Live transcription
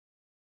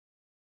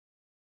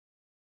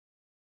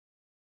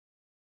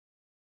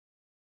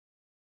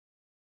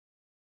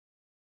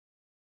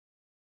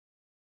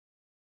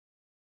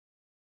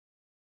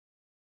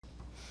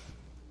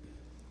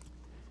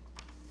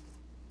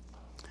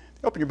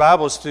Open your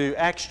Bibles to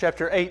Acts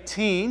chapter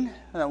 18.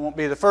 That won't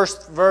be the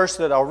first verse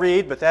that I'll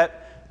read, but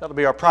that'll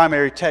be our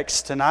primary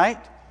text tonight.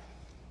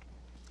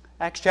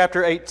 Acts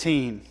chapter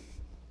 18.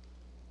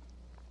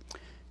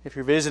 If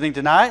you're visiting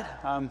tonight,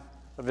 I'm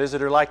a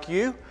visitor like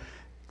you.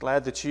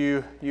 Glad that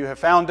you have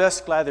found us.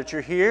 Glad that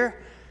you're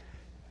here.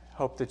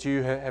 Hope that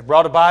you have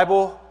brought a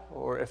Bible,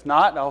 or if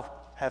not, I'll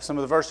have some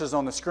of the verses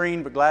on the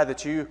screen, but glad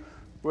that you're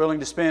willing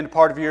to spend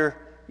part of your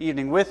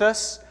evening with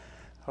us.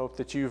 Hope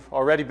that you've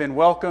already been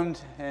welcomed,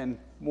 and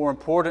more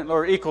important,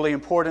 or equally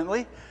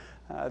importantly,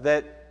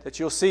 that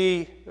you'll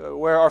see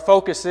where our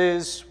focus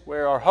is,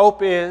 where our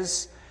hope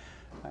is,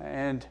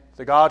 and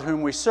the God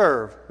whom we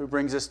serve, who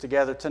brings us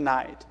together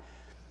tonight.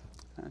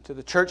 To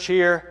the church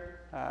here,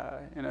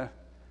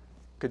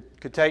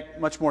 could take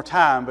much more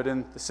time, but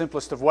in the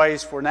simplest of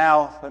ways for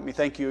now, let me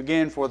thank you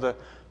again for the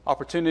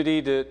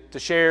opportunity to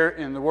share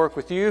in the work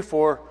with you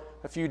for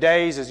a few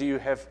days as you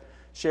have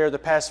shared the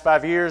past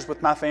 5 years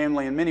with my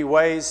family in many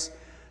ways.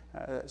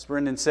 As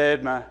Brendan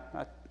said,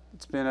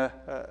 it's been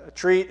a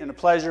treat and a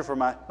pleasure for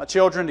my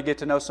children to get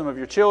to know some of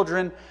your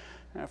children,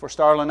 for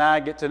Starla and I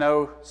get to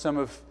know some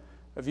of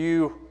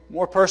you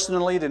more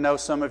personally, to know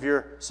some of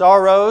your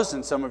sorrows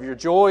and some of your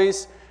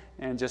joys,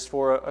 and just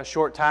for a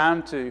short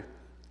time to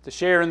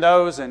share in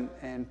those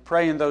and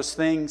pray in those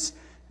things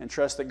and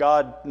trust that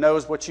God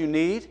knows what you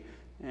need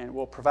and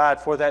will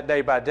provide for that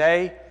day by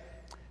day.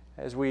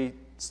 As we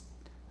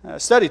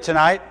study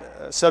tonight,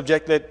 a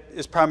subject that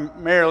is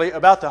primarily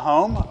about the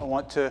home. I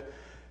want to,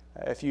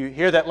 if you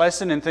hear that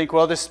lesson and think,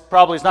 well, this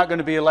probably is not going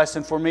to be a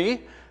lesson for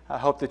me, I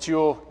hope that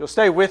you'll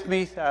stay with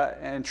me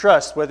and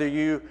trust, whether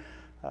you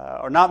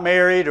are not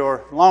married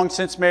or long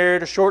since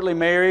married or shortly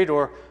married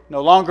or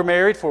no longer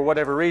married for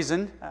whatever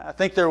reason. I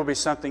think there will be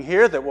something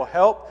here that will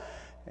help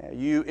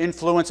you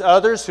influence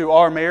others who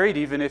are married,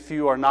 even if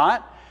you are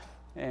not.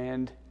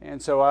 And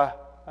so I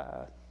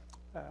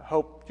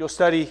hope you'll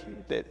study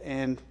that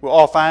and we'll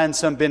all find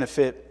some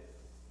benefit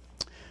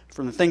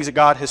from the things that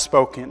God has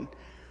spoken.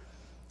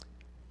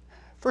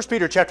 1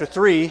 Peter chapter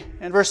 3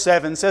 and verse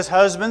 7 says,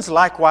 "Husbands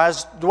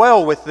likewise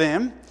dwell with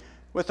them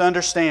with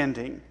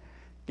understanding,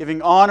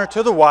 giving honor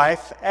to the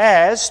wife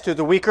as to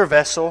the weaker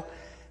vessel,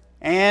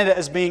 and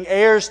as being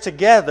heirs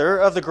together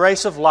of the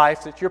grace of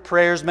life, that your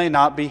prayers may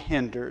not be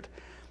hindered."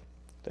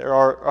 There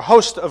are a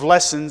host of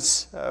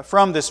lessons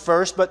from this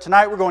verse, but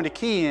tonight we're going to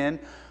key in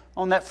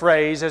on that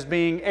phrase, as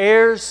being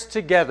heirs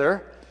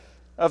together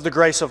of the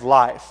grace of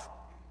life.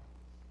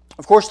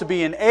 Of course, to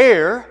be an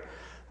heir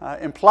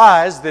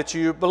implies that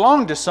you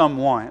belong to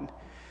someone.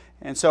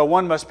 And so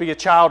one must be a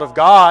child of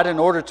God in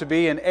order to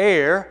be an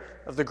heir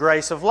of the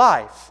grace of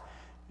life.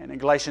 And in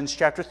Galatians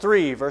chapter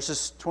 3,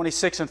 verses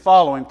 26 and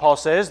following, Paul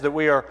says that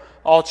we are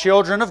all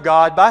children of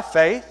God by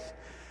faith.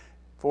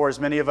 For as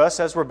many of us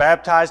as were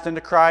baptized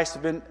into Christ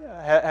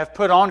have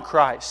put on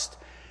Christ.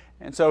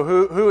 And so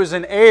who is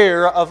an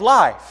heir of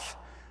life?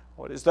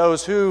 Well, it is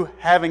those who,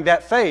 having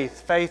that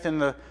faith in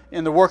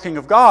the working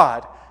of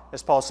God,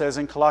 as Paul says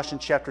in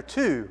Colossians chapter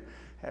 2,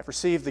 have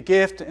received the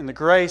gift and the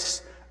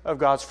grace of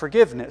God's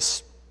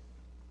forgiveness.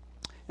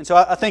 And so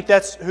I think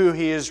that's who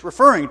he is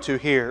referring to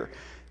here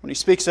when he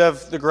speaks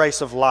of the grace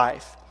of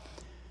life.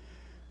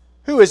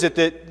 Who is it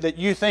that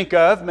you think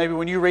of, maybe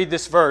when you read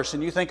this verse,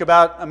 and you think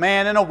about a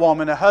man and a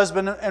woman, a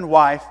husband and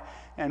wife,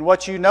 and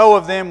what you know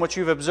of them, what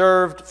you've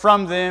observed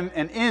from them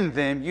and in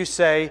them, you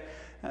say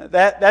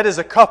that is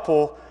a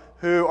couple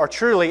who are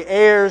truly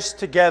heirs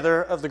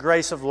together of the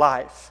grace of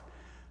life.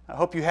 I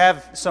hope you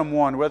have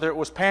someone, whether it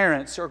was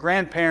parents or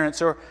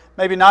grandparents or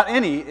maybe not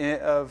any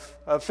of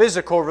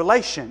physical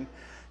relation.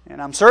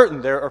 And I'm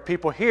certain there are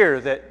people here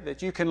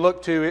that you can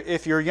look to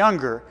if you're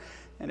younger.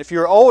 And if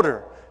you're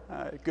older,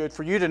 good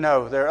for you to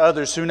know there are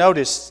others who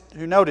notice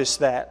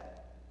that.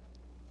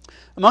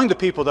 Among the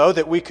people, though,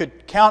 that we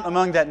could count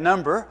among that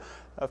number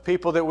of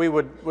people that we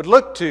would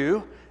look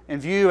to and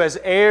view as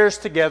heirs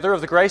together of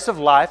the grace of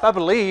life, I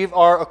believe,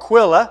 are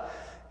Aquila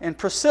and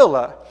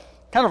Priscilla,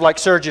 kind of like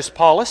Sergius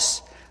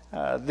Paulus.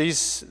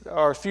 These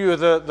are a few of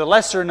the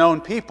lesser-known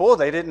people.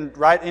 They didn't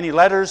write any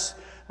letters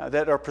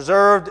that are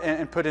preserved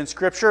and put in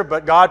Scripture,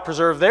 but God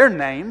preserved their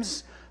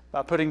names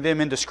by putting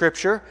them into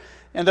Scripture.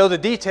 And though the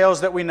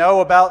details that we know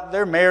about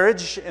their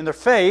marriage and their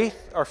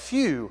faith are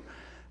few,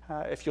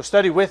 if you'll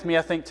study with me,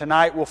 I think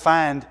tonight we'll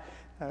find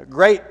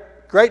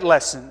great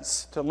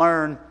lessons to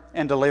learn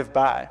and to live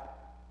by.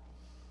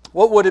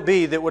 What would it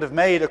be that would have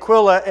made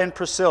Aquila and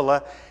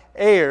Priscilla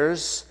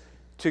heirs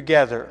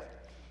together?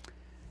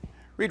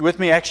 Read with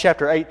me Acts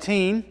chapter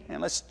 18,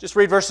 and let's just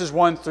read verses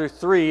 1 through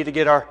 3 to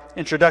get our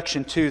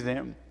introduction to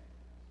them.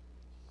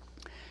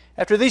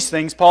 After these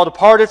things, Paul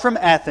departed from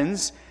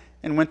Athens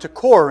and went to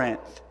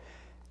Corinth.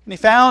 And he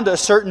found a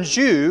certain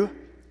Jew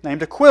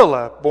named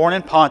Aquila, born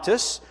in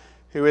Pontus,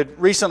 who had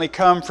recently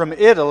come from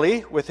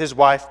Italy with his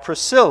wife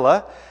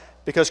Priscilla,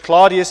 because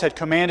Claudius had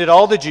commanded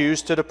all the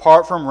Jews to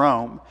depart from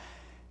Rome.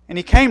 And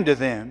he came to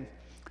them.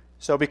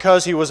 So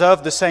because he was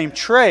of the same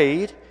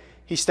trade,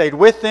 he stayed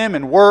with them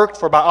and worked,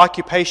 for by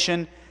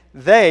occupation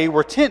they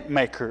were tent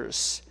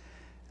makers.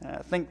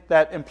 I think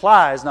that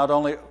implies not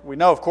only, we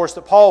know of course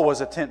that Paul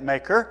was a tent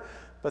maker,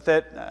 but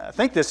that I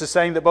think this is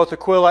saying that both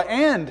Aquila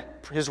and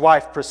his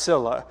wife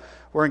Priscilla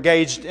were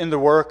engaged in the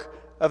work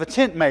of a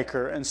tent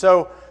maker. And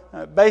so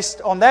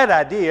based on that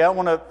idea, I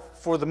want to,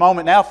 for the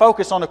moment now,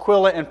 focus on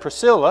Aquila and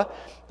Priscilla.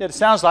 It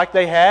sounds like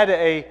they had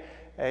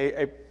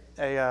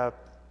a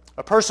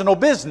personal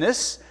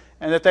business,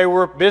 and that they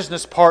were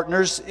business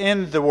partners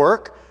in the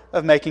work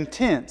of making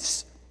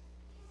tents.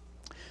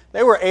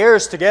 They were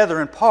heirs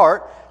together in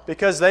part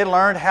because they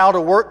learned how to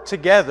work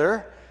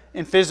together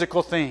in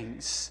physical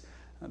things.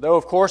 Though,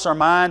 of course, our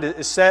mind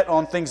is set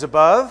on things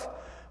above,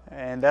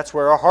 and that's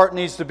where our heart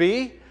needs to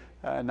be,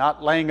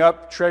 not laying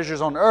up treasures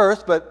on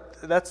earth, but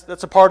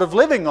that's a part of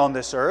living on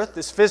this earth,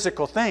 this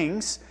physical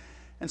things.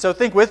 And so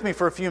think with me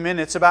for a few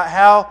minutes about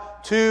how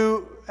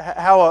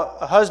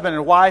a husband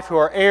and wife who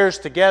are heirs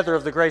together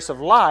of the grace of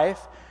life,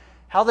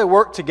 how they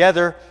work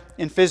together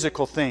in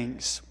physical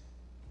things.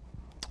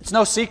 It's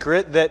no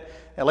secret that,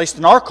 at least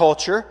in our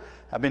culture,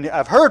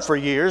 I've heard for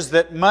years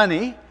that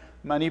money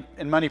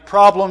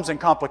problems and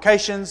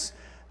complications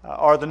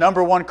are the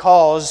number one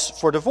cause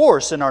for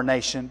divorce in our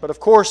nation. But of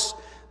course,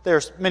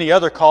 there's many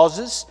other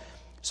causes.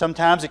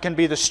 Sometimes it can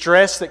be the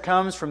stress that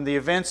comes from the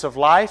events of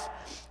life.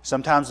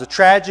 Sometimes the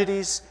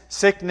tragedies,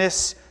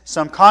 sickness,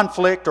 some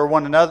conflict,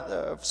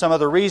 or some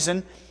other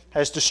reason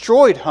has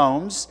destroyed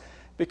homes,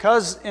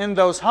 because in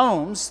those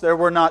homes there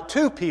were not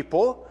two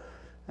people,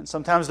 and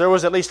sometimes there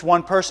was at least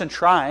one person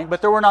trying,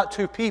 but there were not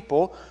two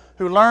people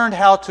who learned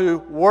how to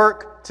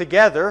work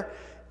together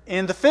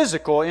in the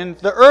physical, in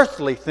the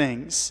earthly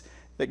things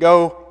that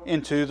go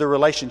into the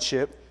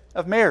relationship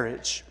of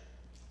marriage.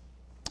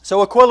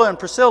 So Aquila and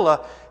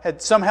Priscilla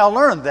had somehow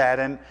learned that,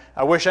 and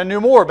I wish I knew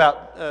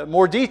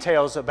more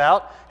details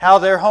about how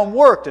their home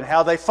worked and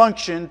how they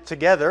functioned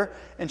together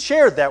and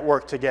shared that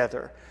work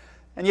together.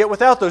 And yet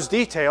without those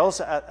details,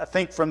 I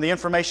think from the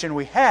information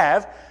we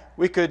have,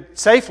 we could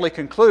safely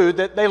conclude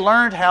that they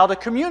learned how to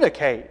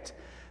communicate.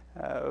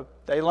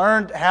 They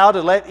learned how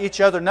to let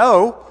each other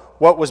know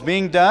what was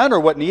being done or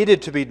what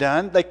needed to be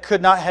done. They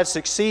could not have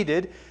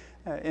succeeded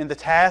in the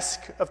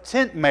task of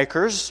tent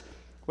makers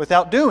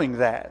without doing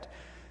that.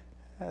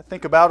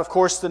 Think about, of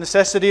course, the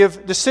necessity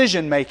of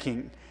decision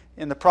making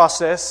in the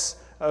process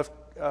of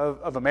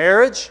a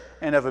marriage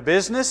and of a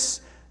business,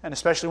 and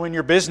especially when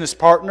your business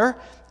partner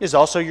is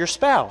also your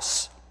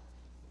spouse.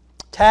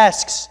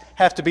 Tasks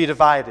have to be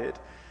divided.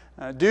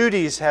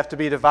 Duties have to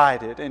be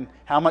divided, and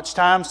how much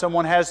time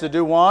someone has to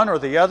do one or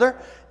the other,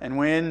 and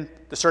when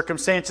the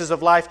circumstances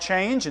of life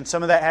change, and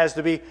some of that has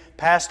to be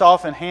passed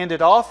off and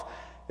handed off.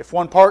 If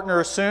one partner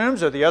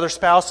assumes or the other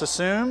spouse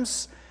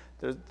assumes,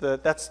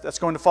 that's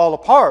going to fall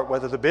apart.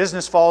 Whether the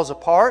business falls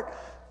apart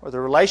or the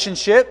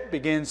relationship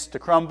begins to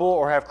crumble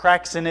or have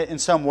cracks in it in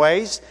some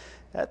ways,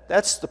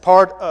 that's a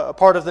part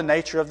of the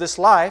nature of this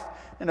life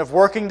and of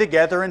working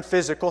together in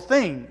physical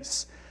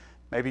things.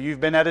 Maybe you've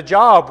been at a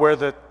job where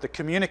the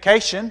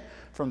communication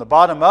from the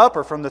bottom up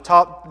or from the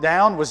top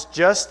down was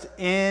just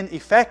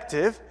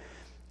ineffective.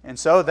 And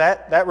so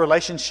that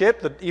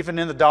relationship, even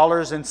in the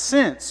dollars and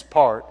cents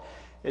part,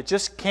 it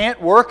just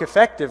can't work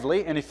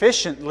effectively and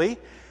efficiently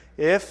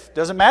if,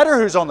 doesn't matter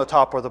who's on the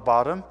top or the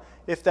bottom,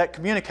 if that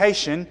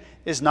communication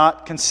is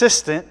not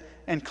consistent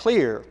and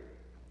clear.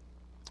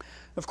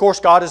 Of course,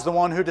 God is the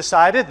one who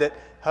decided that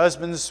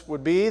husbands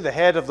would be the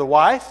head of the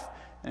wife,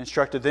 and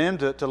instructed them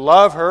to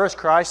love her as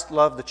Christ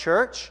loved the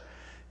church,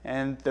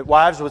 and that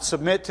wives would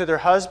submit to their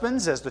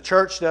husbands as the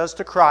church does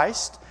to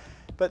Christ.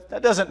 But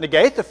that doesn't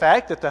negate the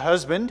fact that the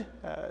husband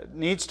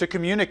needs to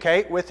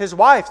communicate with his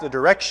wife the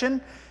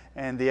direction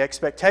and the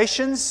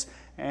expectations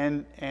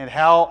and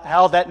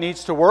how that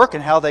needs to work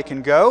and how they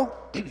can go.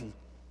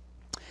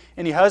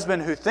 Any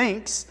husband who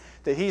thinks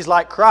that he's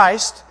like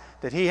Christ,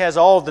 that he has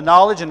all of the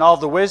knowledge and all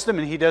of the wisdom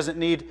and he doesn't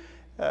need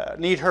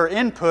her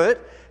input,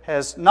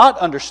 has not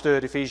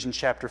understood Ephesians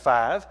chapter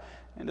 5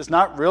 and does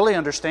not really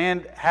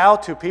understand how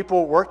two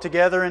people work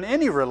together in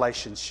any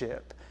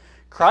relationship.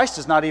 Christ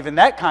is not even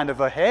that kind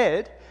of a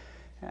head.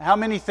 How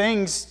many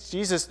things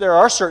there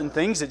are certain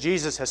things that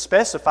Jesus has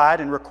specified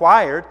and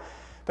required,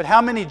 but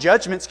how many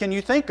judgments can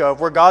you think of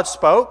where God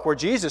spoke, where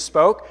Jesus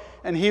spoke,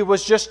 and He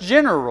was just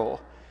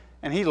general?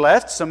 And He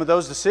left some of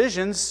those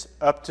decisions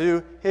up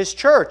to His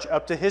church,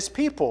 up to His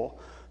people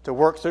to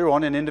work through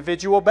on an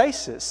individual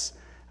basis.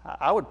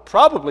 I would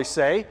probably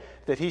say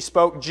that He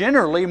spoke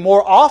generally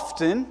more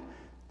often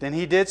than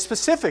He did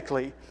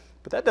specifically.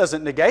 But that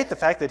doesn't negate the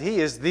fact that He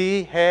is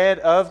the head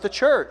of the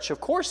church. Of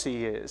course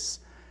He is.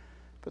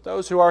 But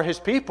those who are His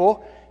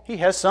people, He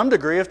has some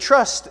degree of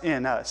trust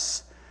in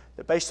us.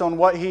 That based on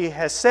what He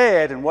has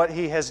said and what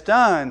He has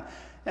done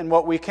and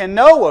what we can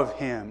know of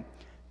Him,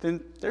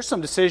 then there's some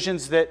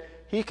decisions that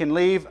He can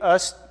leave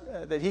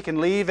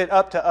it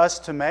up to us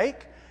to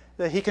make,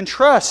 that He can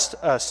trust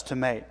us to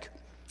make.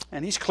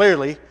 And He's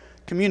clearly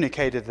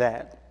communicated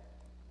that.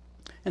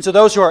 And so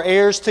those who are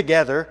heirs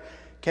together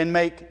can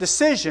make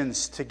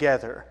decisions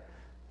together.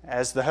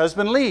 As the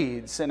husband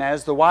leads and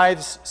as the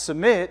wives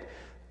submit,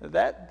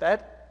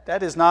 that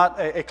that is not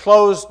a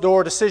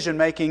closed-door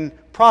decision-making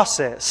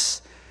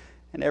process.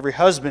 And every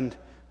husband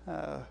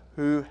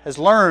who has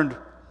learned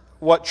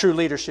what true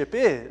leadership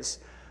is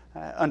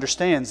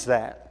understands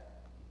that.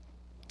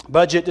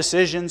 Budget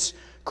decisions,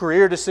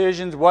 career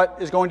decisions, what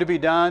is going to be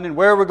done and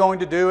where we're going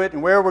to do it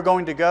and where we're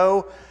going to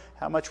go,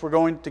 how much we're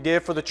going to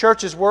give for the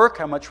church's work,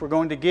 how much we're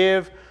going to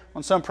give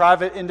on some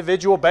private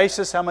individual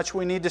basis, how much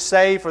we need to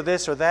save for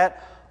this or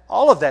that.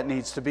 All of that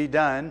needs to be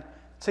done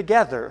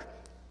together.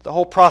 The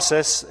whole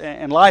process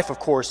in life, of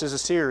course, is a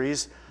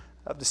series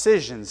of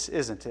decisions,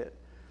 isn't it?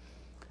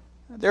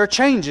 There are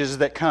changes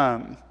that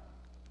come.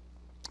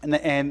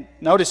 And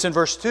notice in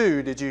verse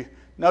 2, did you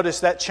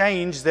notice that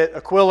change that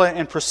Aquila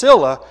and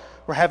Priscilla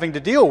were having to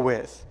deal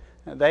with?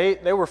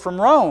 They were from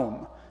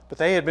Rome, but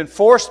they had been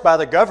forced by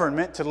the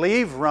government to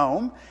leave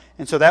Rome,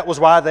 and so that was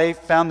why they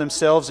found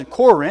themselves in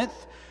Corinth,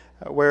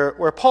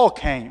 where Paul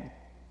came.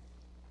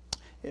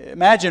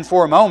 Imagine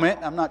for a moment,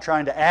 I'm not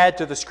trying to add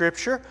to the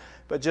Scripture,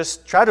 but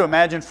just try to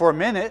imagine for a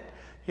minute,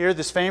 here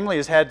this family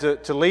has had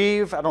to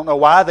leave. I don't know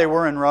why they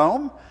were in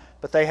Rome,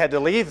 but they had to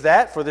leave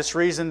that for this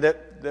reason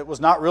that was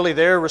not really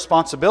their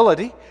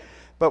responsibility.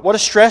 But what a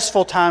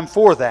stressful time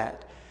for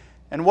that.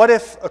 And what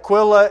if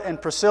Aquila and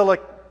Priscilla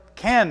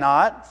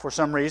cannot, for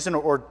some reason,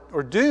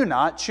 or do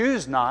not,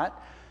 choose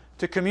not,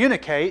 to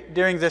communicate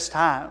during this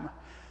time?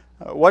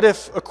 What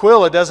if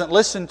Aquila doesn't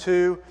listen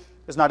to,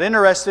 is not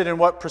interested in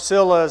what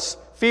Priscilla's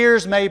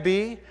fears may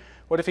be?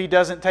 What if he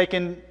doesn't take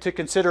into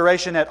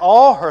consideration at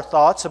all her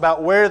thoughts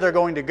about where they're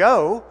going to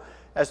go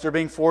as they're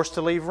being forced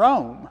to leave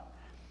Rome?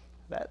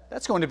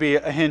 That's going to be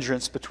a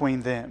hindrance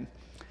between them.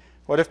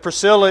 What if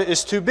Priscilla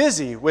is too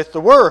busy with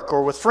the work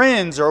or with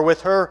friends or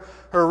with her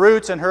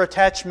roots and her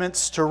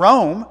attachments to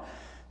Rome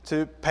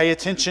to pay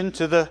attention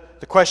to the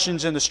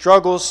questions and the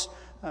struggles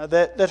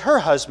that her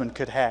husband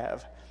could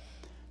have?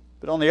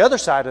 But on the other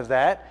side of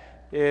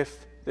that,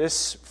 if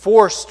this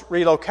forced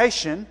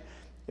relocation,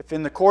 if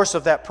in the course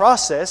of that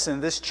process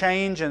and this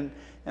change and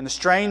the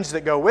strains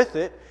that go with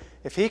it,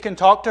 if he can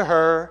talk to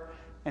her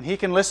and he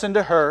can listen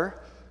to her,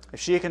 if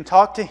she can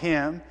talk to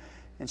him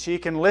and she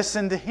can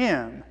listen to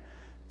him,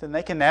 then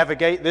they can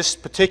navigate this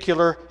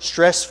particular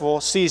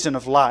stressful season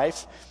of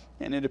life,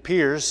 and it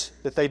appears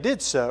that they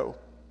did so.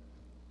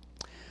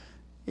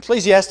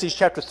 Ecclesiastes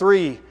chapter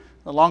 3,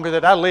 the longer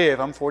that I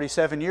live, I'm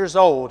 47 years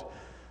old,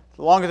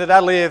 the longer that I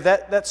live,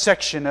 that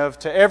section of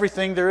to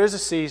everything there is a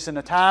season,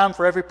 a time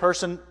for every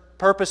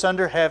purpose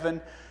under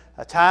heaven,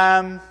 a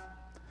time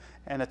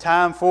and a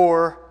time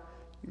for,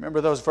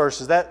 remember those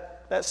verses, that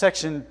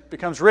section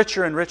becomes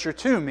richer and richer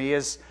to me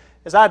as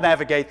I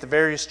navigate the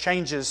various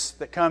changes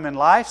that come in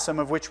life, some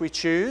of which we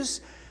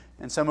choose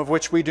and some of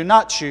which we do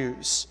not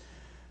choose.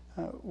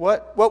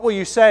 What will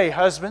you say,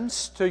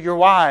 husbands, to your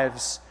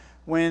wives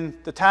when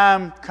the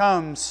time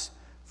comes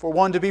for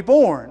one to be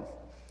born?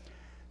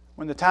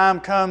 When the time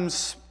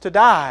comes to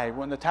die?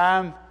 When the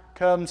time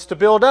comes to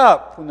build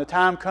up? When the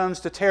time comes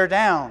to tear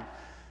down?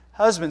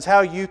 Husbands,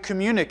 how you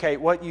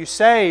communicate, what you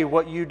say,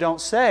 what you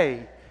don't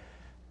say,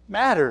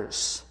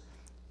 matters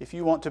if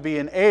you want to be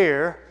an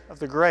heir of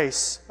the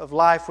grace of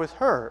life with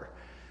her.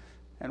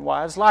 And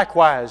wives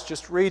likewise.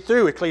 Just read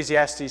through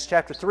Ecclesiastes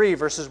chapter 3,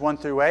 verses 1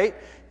 through 8,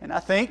 and I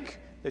think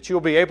that you'll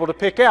be able to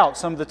pick out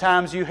some of the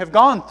times you have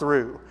gone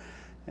through,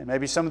 and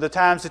maybe some of the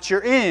times that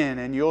you're in,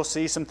 and you'll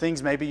see some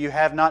things maybe you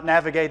have not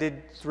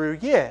navigated through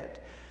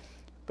yet.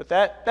 But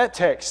that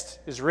text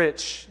is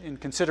rich in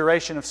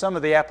consideration of some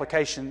of the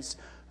applications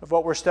of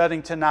what we're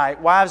studying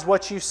tonight. Wives,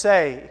 what you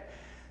say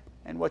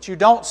and what you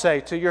don't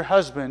say to your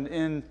husband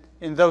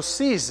in those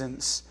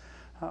seasons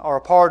are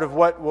a part of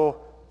what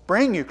will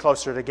bring you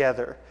closer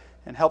together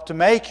and help to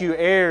make you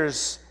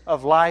heirs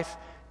of life,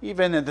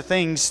 even in the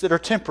things that are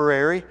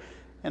temporary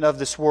and of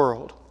this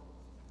world.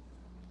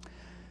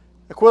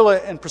 Aquila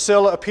and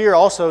Priscilla appear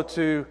also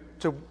to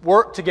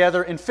work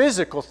together in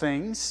physical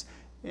things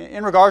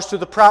in regards to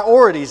the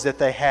priorities that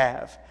they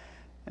have.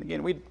 And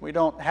again, we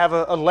don't have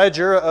a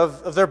ledger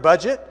of their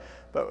budget,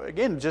 but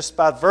again, just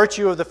by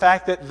virtue of the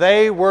fact that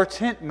they were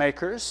tent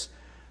makers,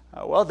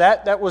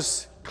 that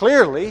was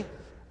clearly,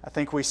 I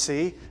think we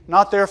see,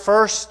 not their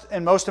first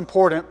and most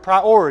important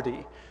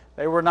priority.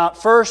 They were not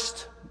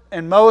first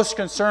and most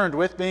concerned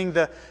with being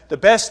the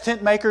best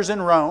tent makers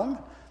in Rome,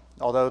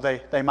 although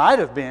they might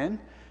have been,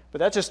 but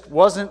that just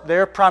wasn't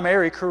their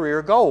primary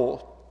career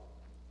goal.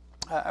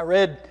 I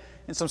read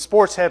in some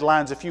sports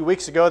headlines a few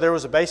weeks ago, there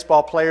was a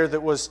baseball player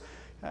that was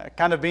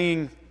kind of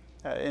being,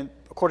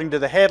 according to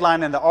the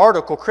headline in the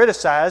article,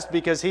 criticized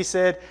because he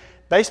said,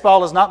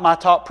 baseball is not my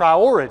top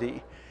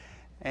priority.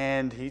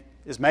 And he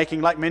is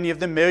making, like many of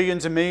them,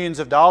 millions and millions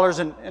of dollars.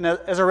 And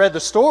as I read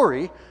the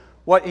story,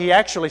 what he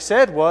actually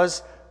said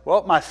was,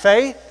 well, my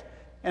faith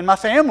and my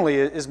family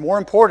is more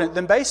important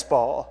than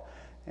baseball.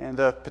 And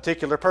the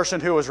particular person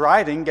who was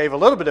writing gave a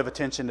little bit of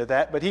attention to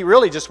that, but he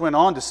really just went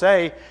on to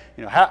say,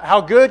 how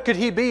good could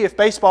he be if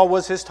baseball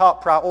was his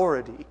top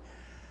priority?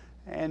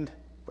 And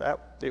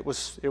it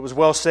was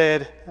well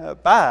said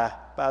by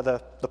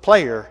the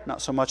player,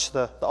 not so much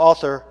the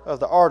author of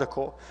the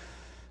article.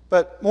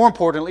 but more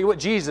importantly, what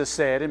Jesus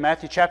said in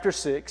Matthew chapter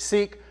 6,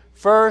 seek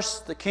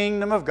first the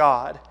kingdom of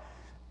God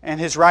and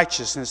His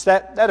righteousness.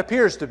 That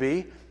appears to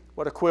be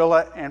what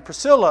Aquila and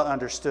Priscilla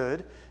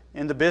understood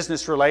in the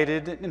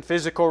business-related and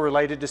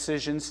physical-related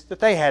decisions that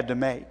they had to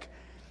make.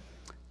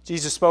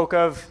 Jesus spoke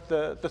of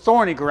the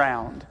thorny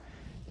ground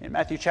in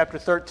Matthew chapter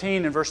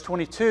 13 and verse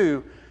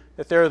 22,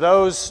 that there are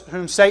those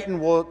whom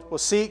Satan will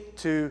seek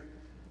to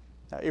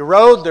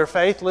erode their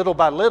faith little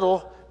by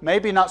little,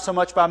 maybe not so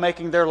much by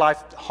making their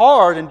life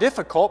hard and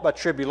difficult by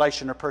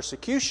tribulation or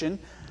persecution,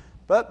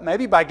 but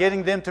maybe by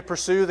getting them to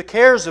pursue the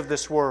cares of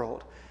this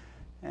world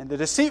and the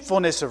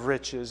deceitfulness of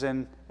riches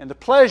and the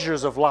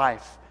pleasures of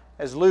life,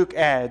 as Luke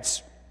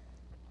adds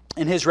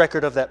in his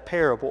record of that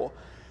parable.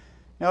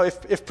 Now,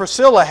 if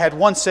Priscilla had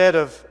one set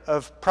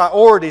of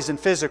priorities in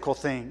physical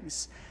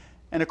things,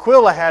 and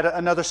Aquila had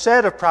another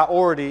set of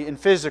priority in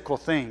physical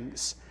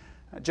things,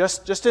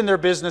 just in their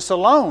business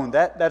alone,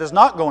 that is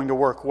not going to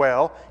work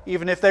well,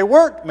 even if they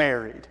weren't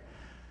married.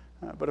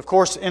 But of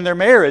course, in their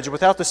marriage,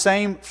 without the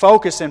same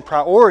focus and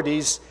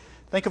priorities,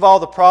 think of all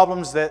the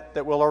problems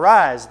that will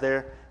arise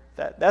there.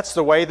 That's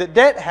the way that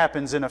debt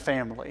happens in a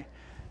family.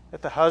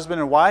 That the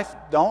husband and wife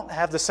don't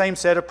have the same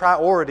set of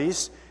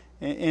priorities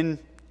in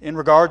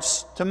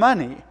regards to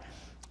money.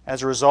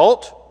 As a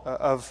result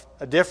of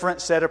a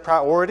different set of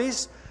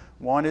priorities,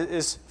 one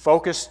is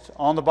focused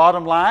on the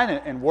bottom line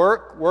and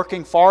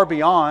working far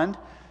beyond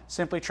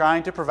simply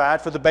trying to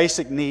provide for the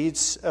basic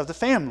needs of the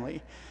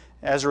family.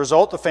 As a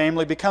result, the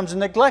family becomes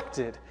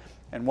neglected,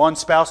 and one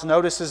spouse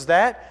notices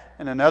that,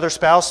 and another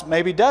spouse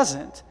maybe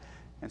doesn't.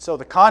 And so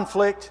the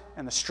conflict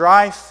and the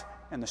strife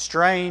and the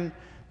strain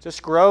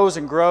just grows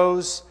and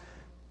grows,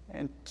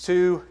 and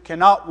two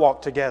cannot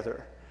walk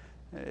together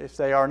if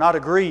they are not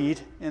agreed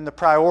in the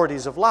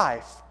priorities of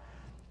life.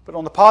 But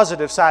on the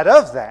positive side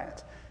of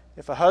that,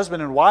 if a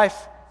husband and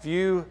wife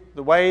view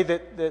the way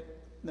that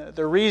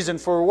the reason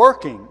for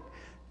working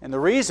and the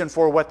reason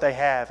for what they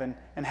have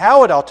and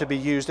how it ought to be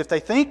used, if they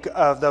think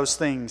of those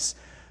things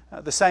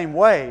the same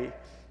way,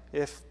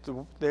 if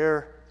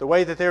the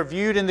way that they're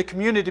viewed in the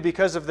community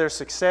because of their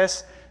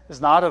success is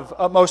not of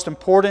utmost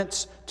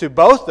importance to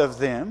both of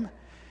them,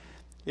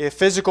 if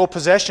physical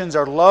possessions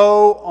are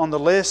low on the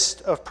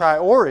list of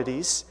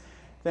priorities,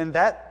 then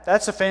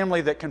that's a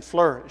family that can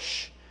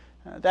flourish.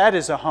 That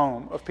is a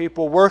home of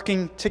people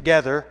working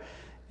together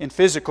in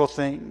physical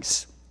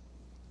things.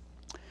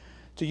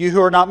 To you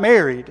who are not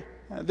married,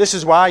 this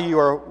is why you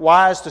are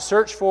wise to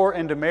search for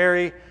and to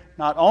marry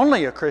not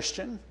only a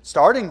Christian,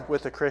 starting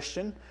with a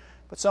Christian,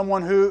 but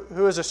someone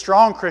who is a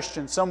strong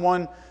Christian,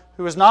 someone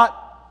who is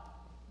not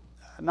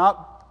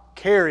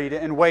carried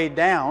and weighed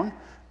down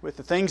with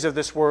the things of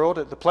this world,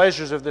 the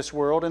pleasures of this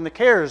world, and the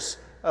cares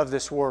of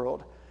this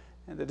world,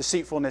 and the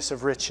deceitfulness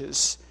of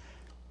riches.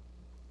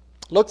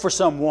 Look for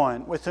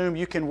someone with whom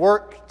you can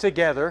work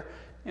together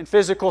in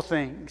physical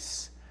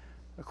things.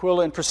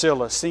 Aquila and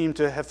Priscilla seem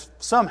to have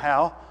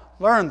somehow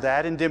learned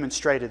that and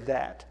demonstrated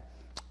that,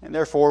 and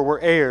therefore were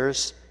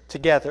heirs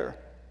together.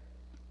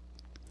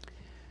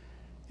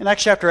 In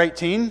Acts chapter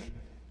 18,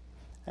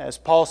 as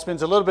Paul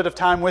spends a little bit of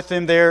time with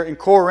them there in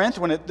Corinth,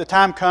 when the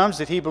time comes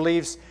that he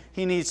believes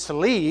he needs to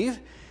leave,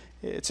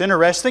 it's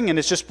interesting, and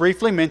it's just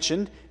briefly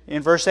mentioned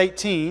in verse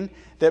 18,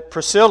 that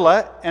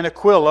Priscilla and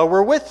Aquila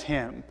were with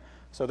him.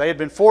 So they had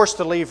been forced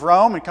to leave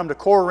Rome and come to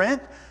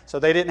Corinth, so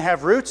they didn't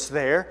have roots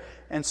there.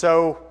 And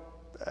so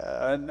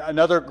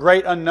another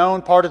great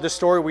unknown part of the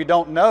story we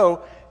don't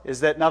know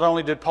is that not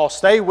only did Paul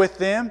stay with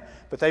them,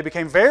 but they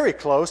became very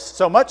close,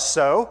 so much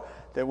so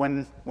that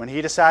when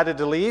he decided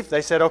to leave,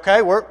 they said,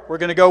 okay, we're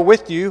going to go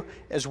with you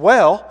as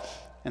well.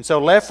 And so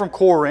left from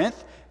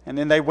Corinth, and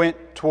then they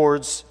went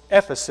towards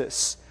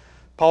Ephesus.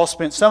 Paul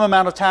spent some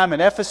amount of time in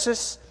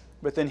Ephesus,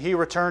 but then he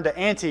returned to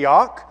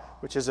Antioch,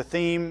 which is a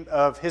theme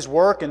of his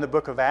work in the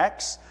book of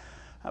Acts.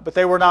 But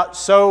they were not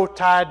so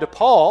tied to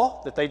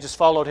Paul that they just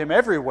followed him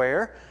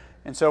everywhere.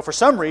 And so for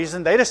some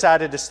reason, they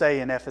decided to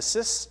stay in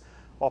Ephesus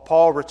while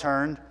Paul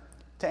returned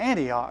to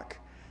Antioch.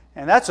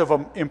 And that's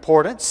of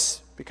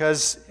importance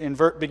because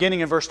beginning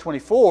in verse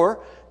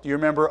 24, do you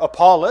remember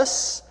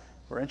Apollos?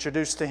 We're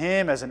introduced to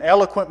him as an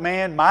eloquent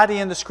man, mighty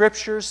in the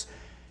Scriptures.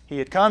 He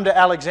had come to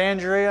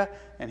Alexandria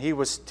and he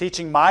was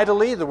teaching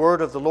mightily the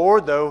word of the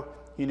Lord, though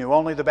he knew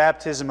only the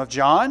baptism of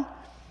John.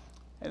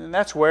 And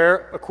that's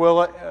where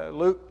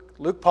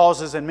Luke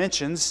pauses and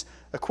mentions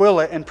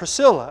Aquila and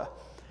Priscilla.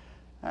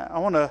 I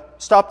want to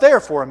stop there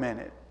for a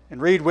minute and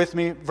read with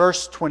me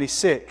verse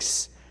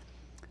 26.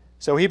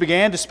 So he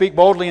began to speak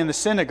boldly in the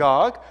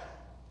synagogue.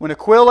 When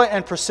Aquila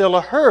and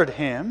Priscilla heard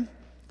him,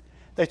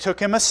 they took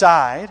him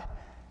aside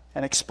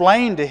and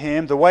explained to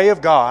him the way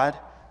of God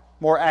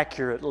more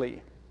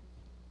accurately.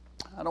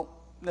 I don't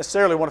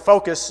necessarily want to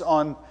focus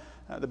on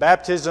the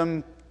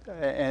baptism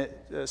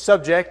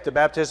subject, the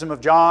baptism of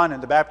John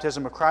and the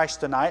baptism of Christ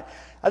tonight.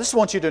 I just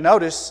want you to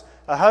notice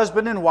a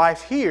husband and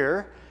wife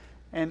here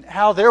and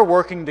how they're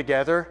working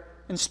together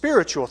in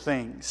spiritual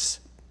things.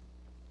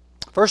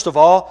 First of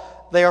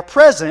all, they are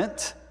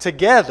present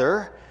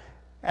together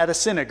at a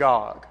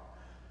synagogue.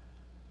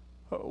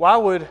 Why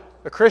would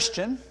a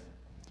Christian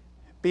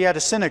be at a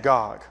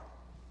synagogue?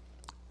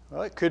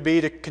 Well, it could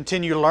be to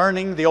continue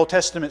learning the Old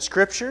Testament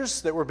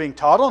scriptures that were being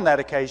taught on that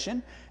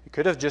occasion. It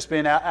could have just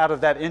been out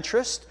of that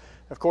interest.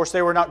 Of course,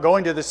 they were not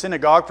going to the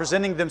synagogue,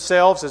 presenting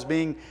themselves as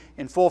being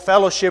in full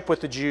fellowship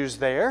with the Jews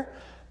there.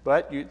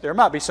 But there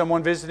might be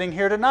someone visiting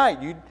here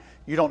tonight.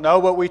 You don't know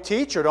what we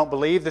teach or don't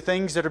believe the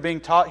things that are being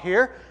taught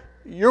here.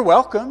 You're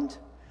welcomed.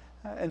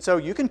 And so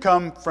you can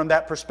come from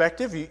that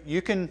perspective.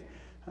 You can,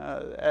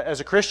 as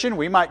a Christian,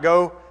 we might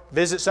go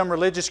visit some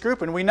religious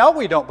group, and we know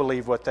we don't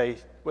believe what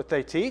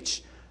they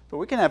teach, but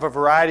we can have a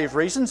variety of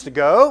reasons to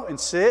go and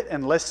sit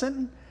and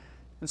listen.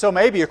 And so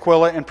maybe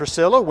Aquila and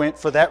Priscilla went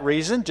for that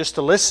reason, just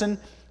to listen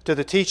to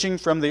the teaching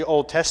from the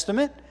Old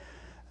Testament.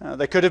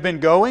 They could have been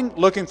going,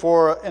 looking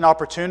for an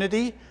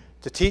opportunity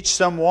to teach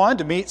someone,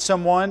 to meet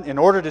someone in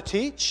order to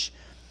teach.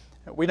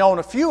 We know on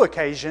a few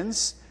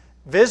occasions,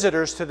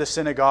 visitors to the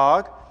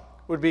synagogue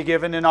would be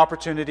given an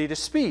opportunity to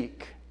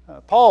speak.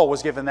 Paul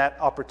was given that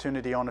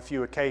opportunity on a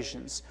few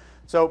occasions.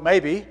 So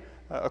maybe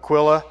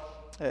Aquila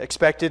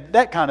expected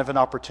that kind of an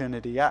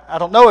opportunity. I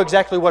don't know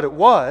exactly what it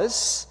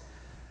was,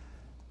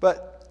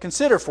 but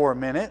consider for a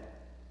minute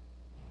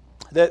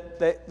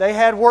that they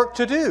had work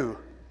to do.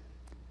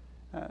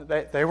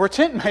 They were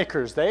tent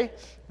makers. They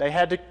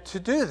had to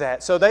do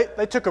that. So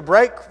they took a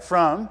break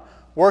from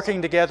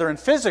working together in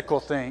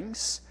physical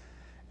things.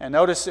 And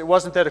notice it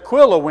wasn't that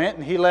Aquila went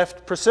and he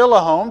left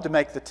Priscilla home to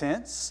make the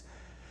tents.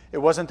 It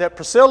wasn't that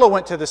Priscilla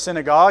went to the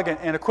synagogue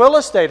and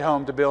Aquila stayed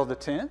home to build the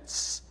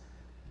tents.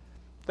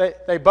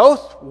 They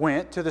both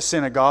went to the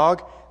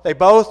synagogue. They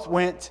both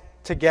went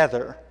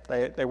together.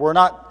 They were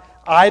not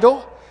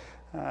idle.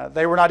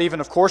 They were not even,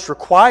 of course,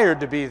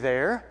 required to be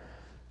there.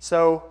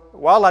 So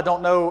while I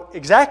don't know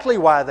exactly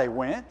why they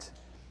went,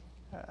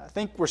 I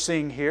think we're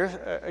seeing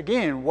here,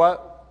 again,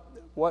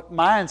 what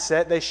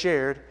mindset they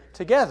shared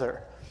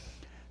together.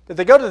 Did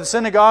they go to the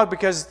synagogue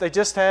because they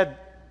just had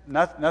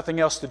nothing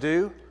else to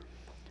do?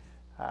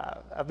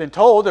 I've been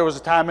told there was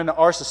a time in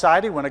our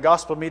society when a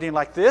gospel meeting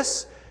like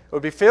this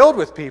would be filled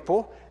with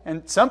people,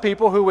 and some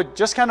people who would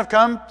just kind of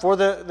come for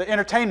the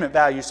entertainment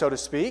value, so to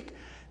speak,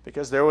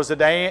 because there was a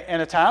day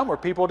and a time where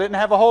people didn't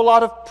have a whole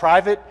lot of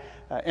private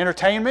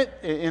entertainment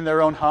in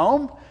their own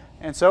home.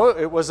 And so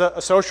it was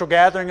a social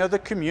gathering of the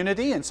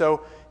community. And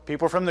so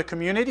people from the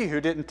community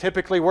who didn't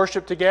typically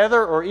worship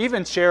together or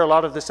even share a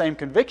lot of the same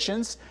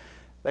convictions,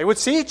 they would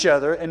see each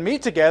other and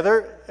meet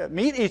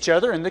each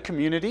other in the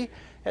community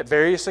at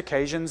various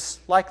occasions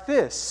like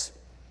this.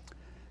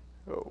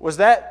 Was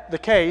that the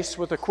case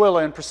with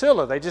Aquila and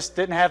Priscilla? They just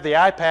didn't have the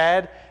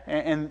iPad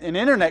and an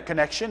internet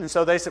connection, and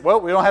so they said, well,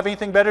 we don't have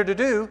anything better to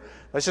do.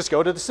 Let's just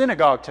go to the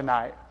synagogue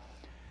tonight.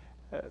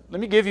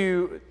 Let me give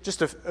you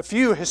just a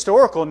few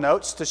historical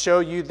notes to show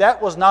you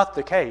that was not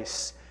the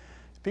case.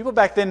 People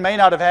back then may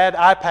not have had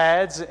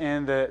iPads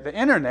and the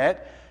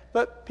internet,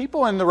 but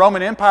people in the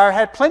Roman Empire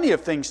had plenty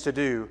of things to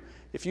do.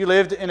 If you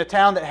lived in a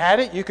town that had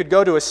it, you could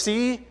go to a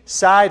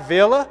seaside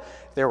villa.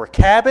 There were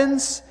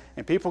cabins,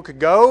 and people could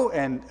go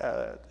and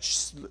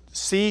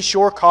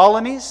seashore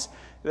colonies.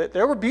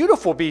 There were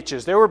beautiful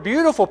beaches. There were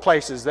beautiful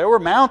places. There were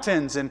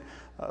mountains and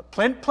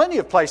plenty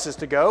of places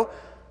to go.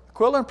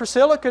 Aquila and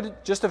Priscilla could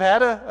just have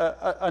had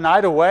a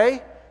night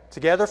away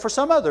together for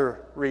some other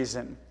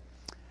reason.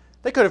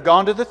 They could have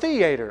gone to the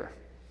theater.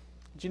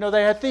 Did you know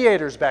they had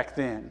theaters back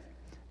then?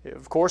 It,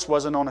 of course,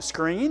 wasn't on a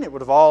screen. It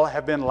would have all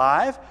have been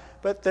live.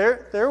 But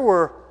there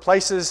were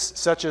places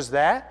such as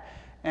that.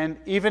 And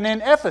even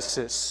in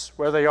Ephesus,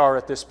 where they are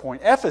at this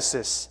point.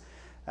 Ephesus,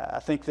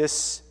 I think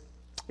this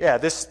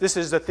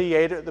is the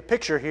theater. The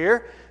picture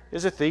here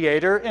is a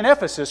theater in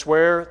Ephesus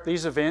where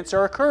these events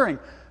are occurring.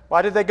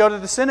 Why did they go to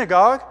the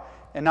synagogue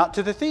and not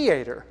to the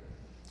theater?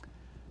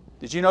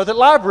 Did you know that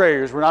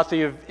libraries were not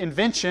the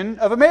invention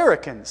of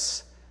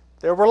Americans?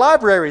 There were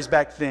libraries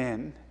back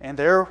then, and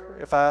there,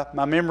 if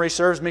my memory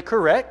serves me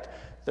correct,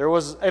 there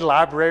was a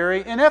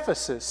library in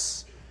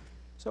Ephesus.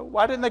 So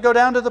why didn't they go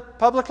down to the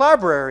public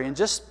library and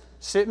just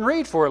sit and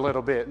read for a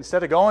little bit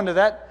instead of going to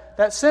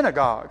that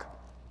synagogue?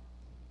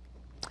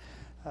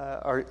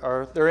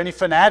 Are there any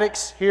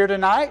fanatics here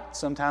tonight,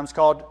 sometimes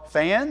called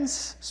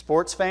fans,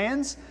 sports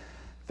fans?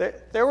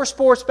 There were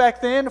sports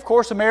back then. Of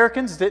course,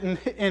 Americans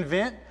didn't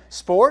invent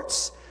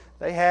sports.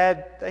 They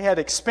had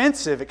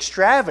expensive,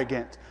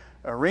 extravagant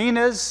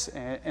arenas,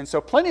 and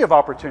so plenty of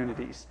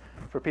opportunities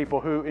for people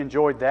who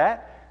enjoyed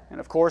that. And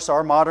of course,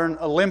 our modern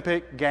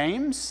Olympic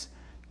Games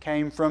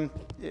came from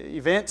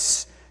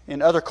events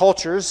in other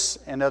cultures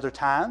and other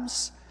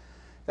times.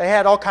 They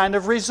had all kinds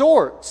of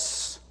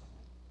resorts.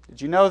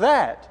 Did you know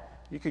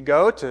that? You could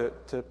go to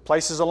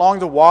places along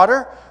the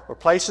water or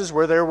places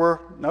where there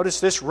were, notice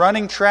this,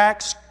 running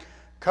tracks,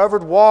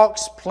 covered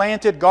walks,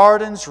 planted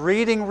gardens,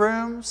 reading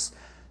rooms.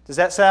 Does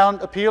that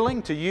sound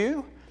appealing to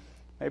you?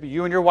 Maybe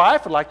you and your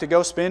wife would like to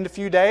go spend a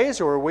few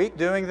days or a week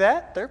doing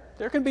that.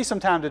 There can be some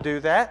time to do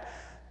that.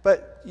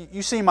 But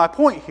you see my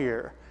point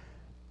here.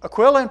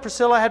 Aquila and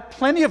Priscilla had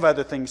plenty of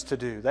other things to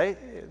do.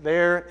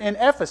 They're in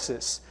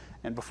Ephesus,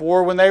 and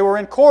before when they were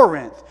in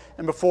Corinth,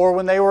 and before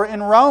when they were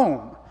in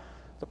Rome.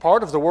 the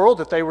part of the world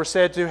that they were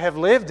said to have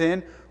lived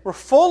in, were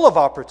full of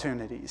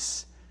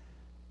opportunities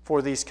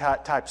for these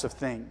types of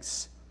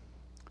things.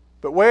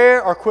 But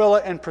where are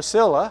Aquila and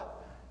Priscilla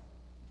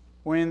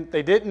when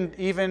they didn't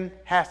even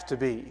have to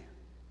be?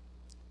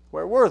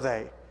 Where were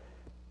they?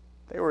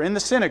 They were in the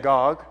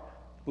synagogue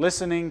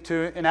listening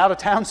to an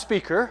out-of-town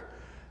speaker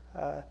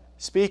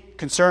speak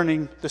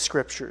concerning the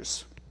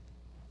Scriptures.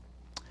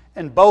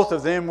 And both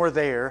of them were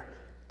there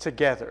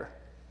together.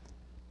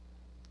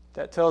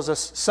 That tells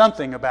us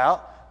something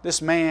about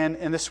this man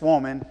and this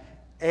woman,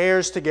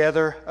 heirs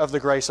together of the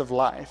grace of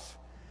life.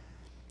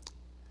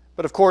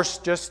 But of course,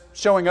 just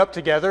showing up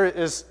together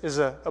is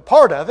a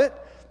part of it.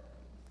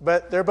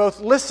 But they're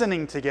both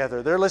listening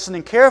together. They're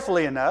listening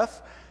carefully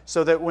enough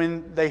so that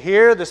when they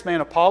hear this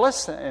man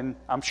Apollos, and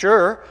I'm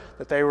sure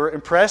that they were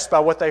impressed by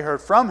what they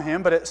heard from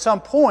him, but at some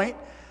point,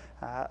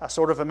 I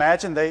sort of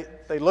imagine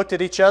they looked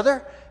at each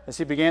other as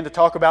he began to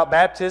talk about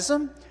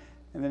baptism,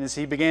 and then as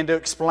he began to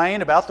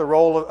explain about the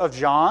role of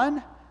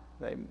John,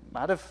 they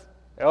might have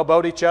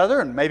elbowed each other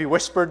and maybe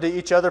whispered to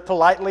each other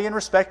politely and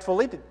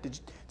respectfully.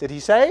 Did he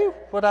say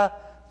what I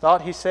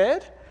thought he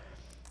said?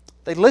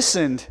 They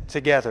listened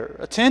together,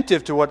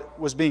 attentive to what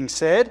was being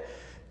said.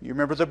 You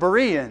remember the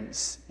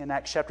Bereans in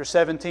Acts chapter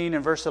 17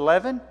 and verse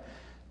 11?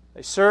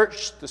 They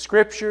searched the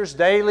Scriptures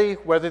daily,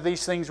 whether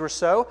these things were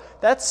so.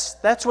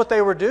 That's what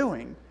they were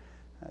doing.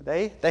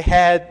 They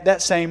had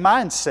that same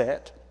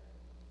mindset.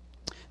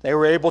 They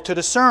were able to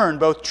discern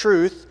both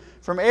truth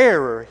from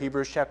error,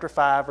 Hebrews chapter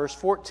 5, verse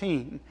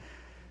 14.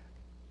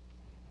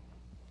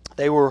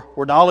 They were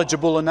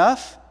knowledgeable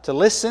enough to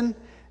listen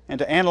and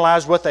to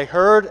analyze what they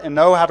heard and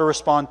know how to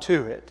respond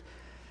to it.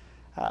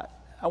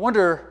 I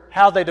wonder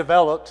how they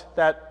developed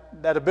that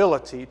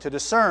ability to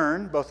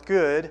discern both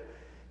good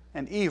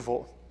and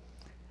evil.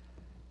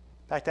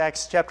 Back to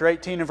Acts chapter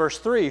 18 and verse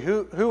 3,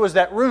 who was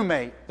that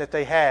roommate that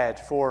they had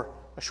for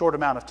a short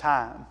amount of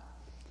time?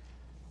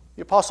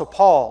 The Apostle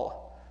Paul.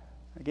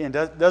 Again,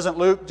 doesn't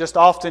Luke just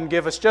often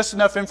give us just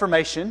enough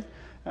information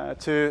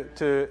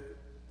to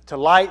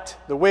light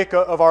the wick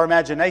of our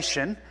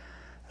imagination?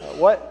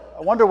 I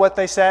wonder what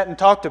they sat and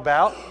talked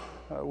about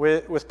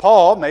with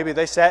Paul. Maybe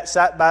they sat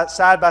side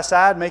by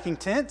side making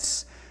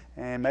tents,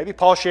 and maybe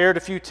Paul shared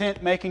a few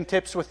tent-making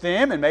tips with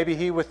them, and maybe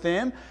he with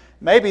them.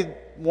 Maybe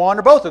one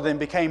or both of them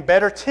became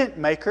better tent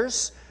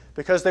makers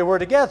because they were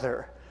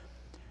together.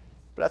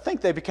 But I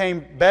think they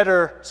became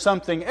better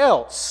something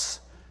else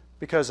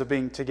because of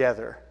being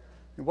together.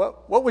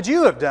 What would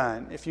you have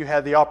done if you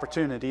had the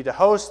opportunity to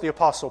host the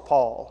Apostle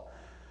Paul?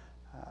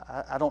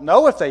 I don't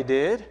know if they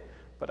did,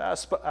 but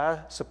I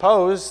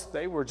suppose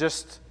they were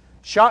just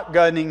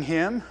shotgunning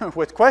him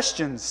with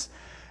questions.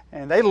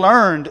 And they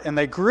learned and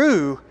they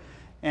grew,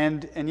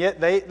 and yet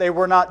they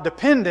were not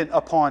dependent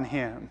upon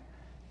him.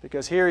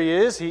 Because here he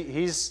is,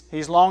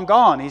 he's long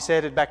gone. He's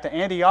headed back to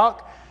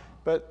Antioch,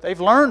 but they've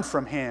learned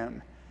from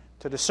him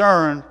to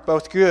discern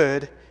both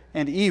good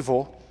and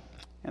evil.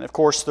 And of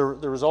course, the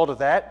result of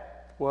that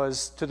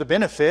was to the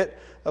benefit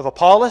of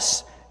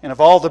Apollos and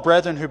of all the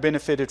brethren who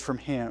benefited from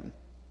him.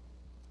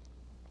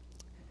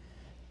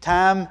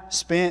 Time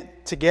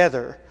spent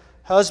together.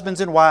 Husbands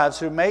and wives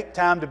who make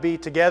time to be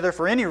together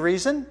for any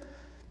reason,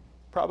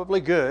 probably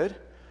good.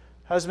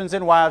 Husbands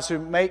and wives who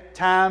make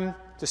time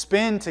to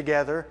spend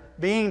together,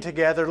 being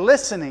together,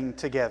 listening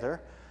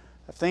together.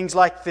 Things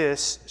like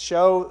this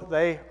show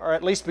they are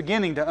at least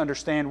beginning to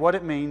understand what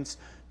it means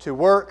to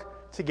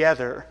work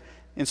together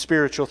in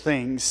spiritual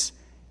things.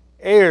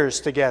 Heirs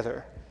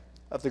together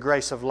of the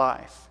grace of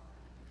life.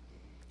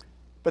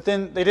 But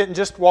then they didn't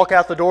just walk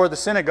out the door of the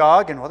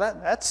synagogue and, well,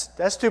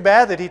 that's too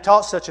bad that he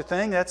taught such a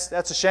thing. That's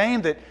a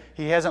shame that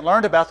he hasn't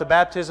learned about the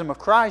baptism of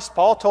Christ.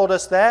 Paul told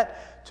us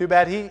that. Too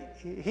bad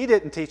he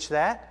didn't teach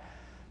that.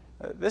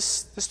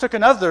 This took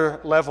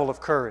another level of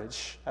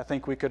courage, I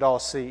think we could all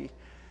see,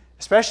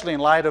 especially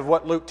in light of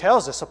what Luke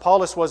tells us.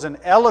 Apollos was an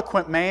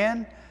eloquent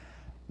man,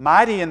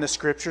 mighty in the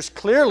Scriptures,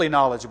 clearly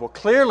knowledgeable,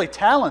 clearly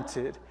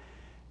talented.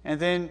 And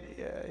then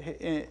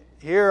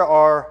here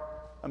are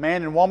a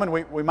man and woman,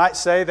 we might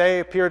say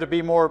they appear to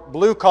be more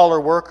blue-collar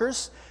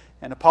workers,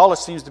 and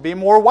Apollos seems to be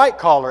more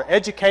white-collar,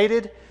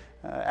 educated.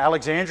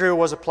 Alexandria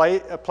was a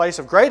place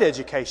of great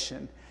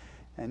education.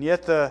 And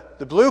yet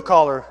the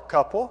blue-collar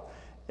couple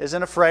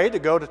isn't afraid to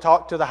go to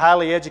talk to the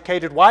highly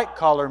educated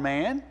white-collar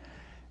man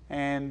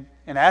and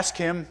ask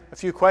him a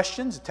few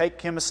questions,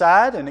 take him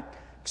aside and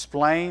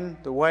explain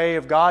the way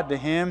of God to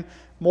him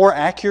more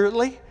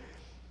accurately.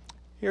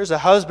 Here's a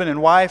husband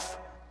and wife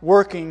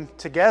working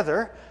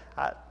together.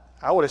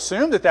 I would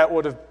assume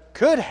that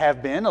could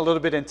have been a little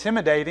bit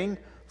intimidating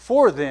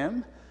for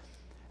them,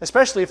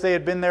 especially if they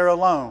had been there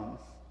alone.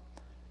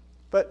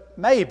 But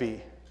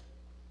maybe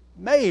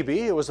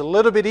it was a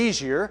little bit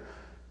easier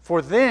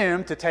for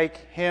them to take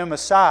him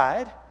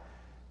aside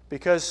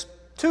because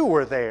two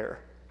were there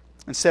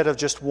instead of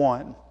just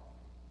one.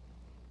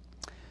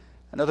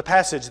 Another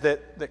passage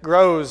that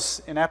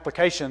grows in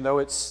application, though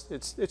it's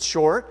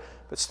short,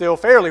 but still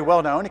fairly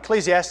well known,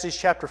 Ecclesiastes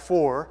chapter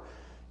 4.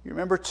 You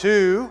remember,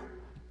 two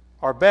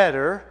are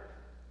better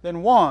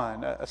than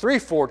one. A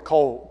threefold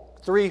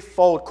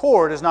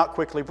cord is not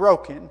quickly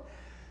broken.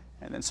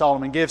 And then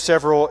Solomon gives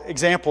several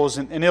examples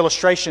and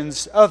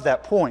illustrations of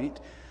that point.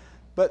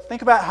 But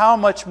think about how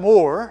much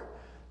more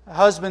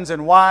husbands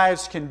and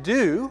wives can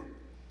do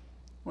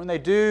when they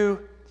do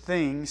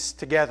things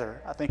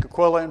together. I think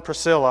Aquila and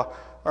Priscilla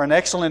are an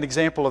excellent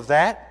example of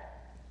that.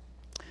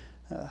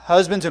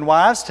 Husbands and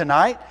wives,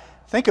 tonight,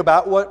 think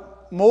about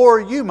what more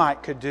you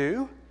could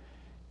do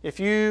if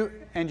you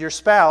and your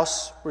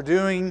spouse were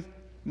doing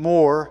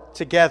more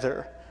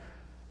together.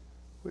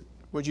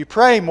 Would you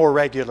pray more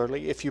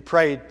regularly if you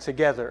prayed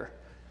together?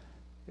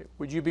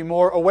 Would you be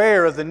more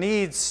aware of the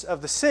needs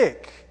of the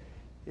sick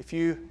if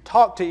you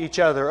talked to each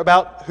other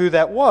about who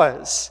that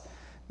was?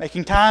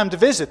 Making time to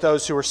visit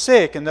those who are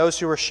sick and those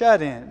who are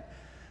shut in.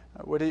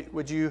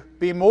 Would you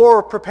be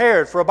more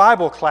prepared for a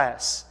Bible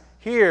class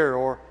here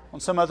or on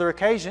some other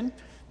occasion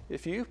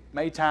if you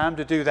made time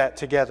to do that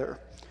together?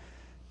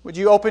 Would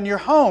you open your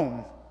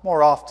home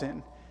more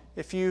often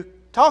if you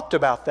talked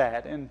about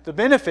that and the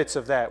benefits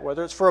of that,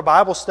 whether it's for a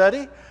Bible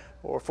study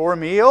or for a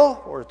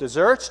meal or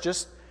desserts?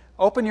 Just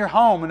open your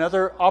home,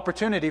 another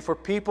opportunity for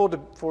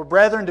for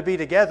brethren to be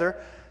together.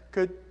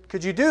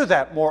 Could you do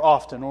that more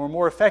often or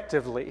more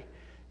effectively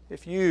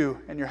if you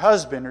and your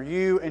husband or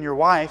you and your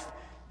wife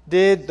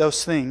did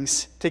those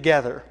things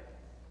together?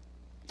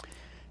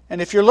 And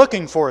if you're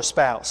looking for a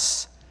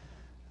spouse,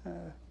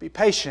 be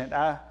patient.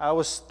 I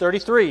was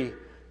 33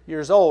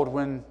 years old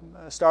when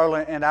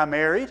Starla and I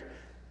married.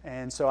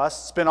 And so I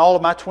spent all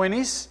of my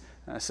 20s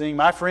seeing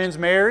my friends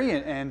marry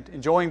and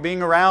enjoying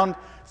being around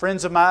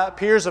peers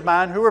of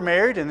mine who were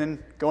married, and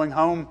then going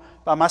home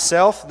by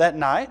myself that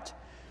night.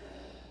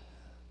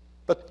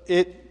 But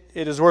it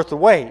is worth the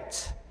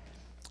wait.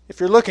 If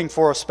you're looking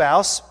for a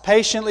spouse,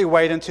 patiently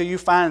wait until you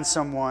find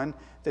someone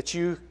that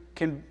you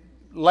can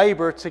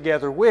labor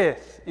together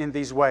with in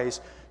these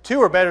ways.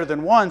 Two are better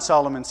than one,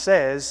 Solomon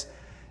says.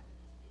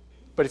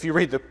 But if you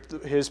read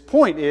his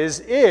point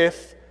is,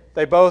 if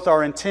they both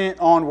are intent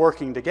on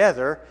working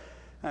together.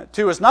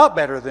 Two is not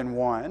better than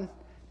one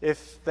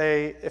if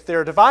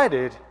they're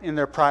divided in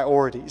their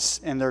priorities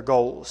and their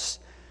goals.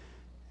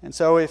 And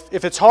so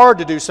if it's hard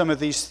to do some of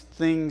these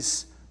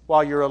things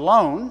while you're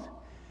alone,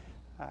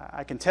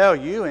 I can tell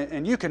you,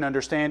 and you can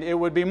understand, it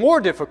would be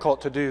more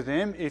difficult to do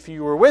them if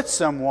you were with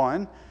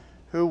someone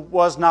who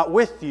was not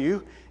with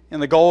you in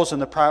the goals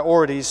and the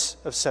priorities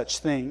of such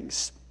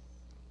things.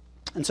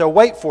 And so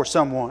wait for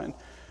someone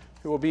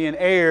who will be an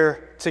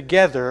heir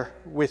together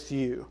with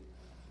you.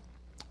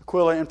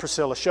 Aquila and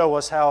Priscilla show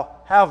us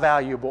how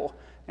valuable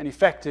and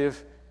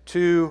effective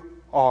two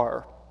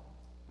are.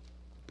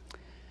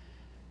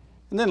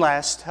 And then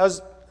last,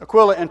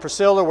 Aquila and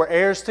Priscilla were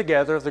heirs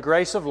together of the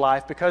grace of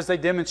life because they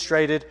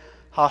demonstrated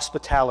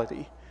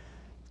hospitality.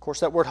 Of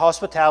course, that word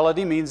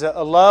hospitality means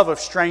a love of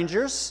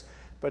strangers,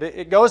 but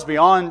it goes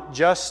beyond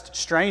just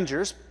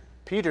strangers.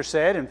 Peter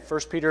said in 1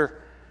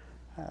 Peter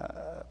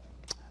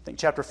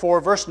chapter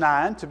 4, verse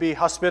 9, to be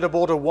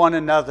hospitable to one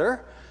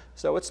another.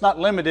 So it's not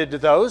limited to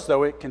those,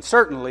 though it can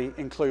certainly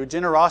include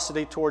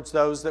generosity towards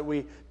those that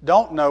we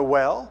don't know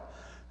well.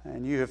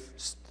 And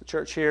the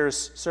church here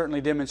has certainly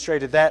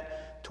demonstrated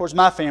that towards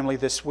my family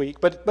this week.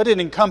 But it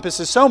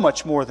encompasses so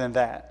much more than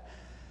that.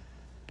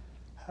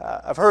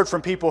 I've heard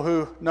from people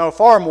who know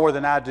far more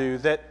than I do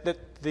that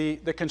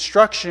the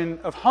construction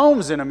of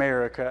homes in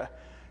America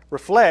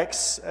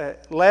reflects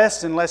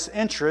less and less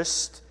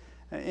interest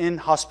in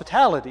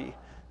hospitality.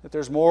 That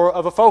there's more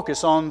of a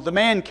focus on the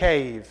man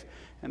cave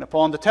and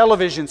upon the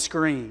television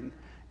screen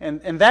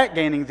and that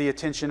gaining the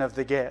attention of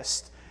the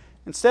guest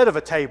instead of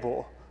a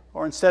table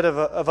or instead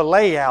of a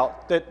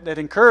layout that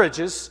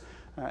encourages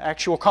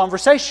actual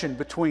conversation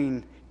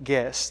between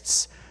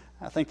guests.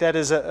 I think that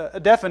is a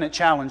definite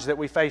challenge that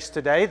we face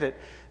today, that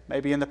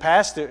maybe in the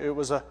past it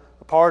was a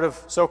part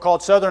of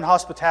so-called Southern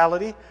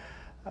hospitality,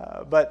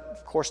 but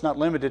of course not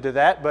limited to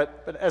that,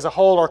 but as a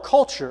whole our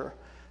culture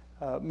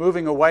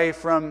moving away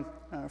from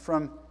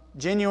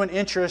genuine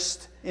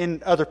interest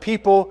in other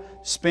people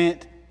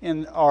spent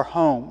in our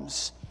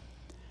homes.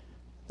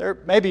 There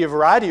may be a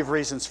variety of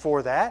reasons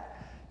for that.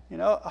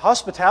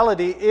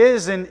 Hospitality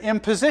is an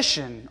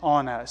imposition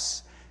on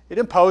us. It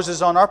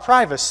imposes on our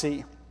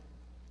privacy.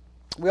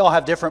 We all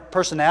have different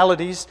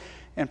personalities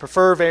and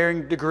prefer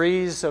varying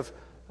degrees of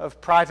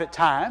private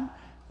time.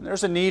 And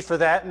there's a need for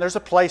that, and there's a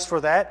place for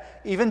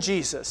that. Even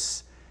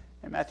Jesus,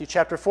 in Matthew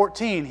chapter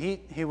 14,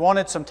 he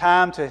wanted some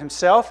time to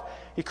himself.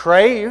 He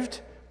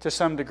craved, to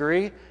some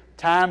degree,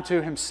 time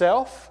to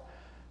himself.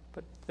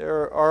 But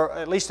there are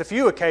at least a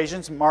few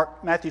occasions,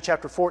 Matthew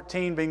chapter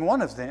 14 being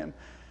one of them,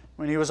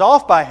 when he was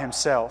off by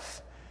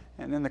himself.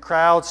 And then the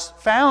crowds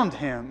found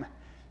him,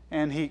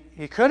 and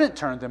he couldn't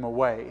turn them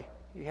away.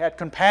 He had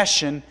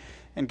compassion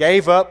and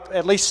gave up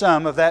at least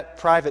some of that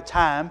private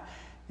time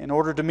in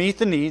order to meet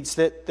the needs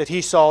that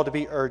he saw to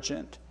be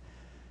urgent.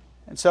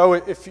 And so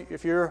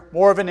if you're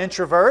more of an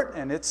introvert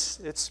and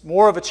it's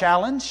more of a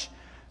challenge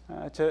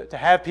to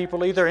have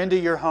people either into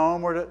your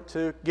home or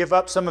to give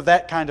up some of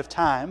that kind of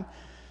time,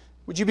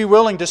 would you be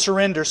willing to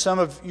surrender some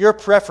of your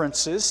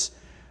preferences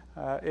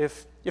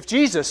if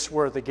Jesus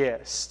were the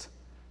guest?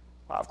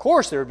 Well, of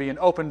course there would be an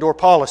open door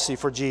policy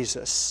for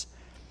Jesus.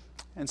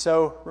 And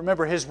so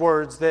remember His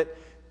words that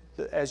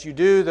as you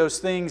do those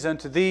things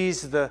unto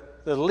these, the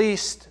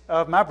least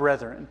of my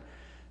brethren,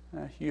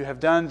 you have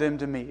done them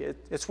to me.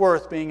 It's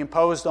worth being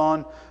imposed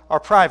on our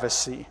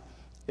privacy,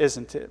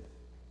 isn't it?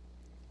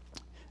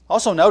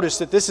 Also notice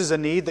that this is a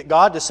need that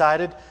God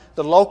decided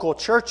the local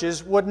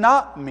churches would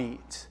not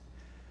meet,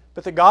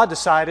 but that God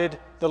decided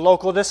the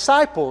local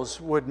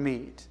disciples would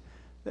meet.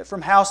 That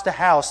from house to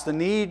house, the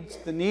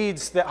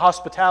needs that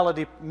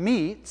hospitality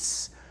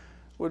meets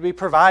would be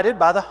provided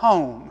by the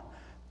home,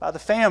 by the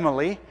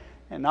family,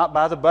 and not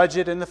by the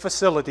budget and the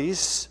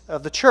facilities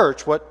of the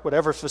church,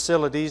 whatever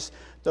facilities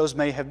those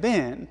may have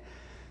been.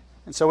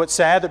 And so it's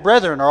sad that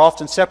brethren are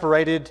often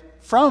separated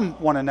from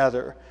one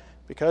another,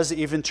 because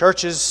even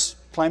churches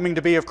claiming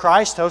to be of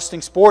Christ,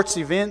 hosting sports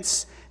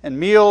events and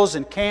meals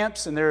and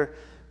camps, and there's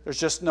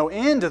just no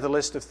end to the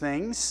list of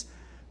things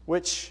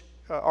which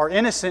are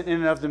innocent in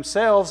and of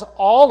themselves,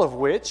 all of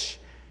which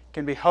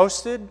can be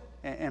hosted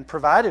and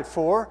provided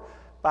for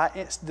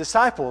by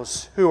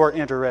disciples who are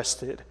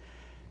interested.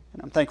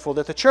 And I'm thankful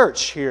that the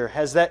church here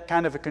has that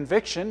kind of a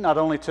conviction, not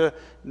only to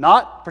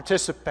not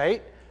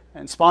participate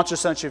and sponsor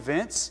such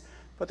events,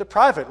 but that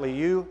privately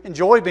you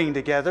enjoy being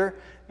together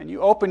and you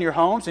open your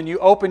homes and you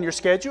open your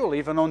schedule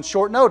even on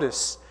short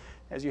notice,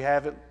 as you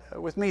have it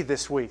with me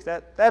this week.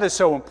 That is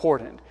so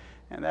important,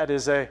 and that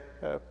is a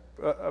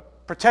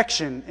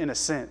protection in a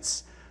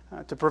sense,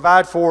 to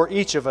provide for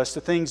each of us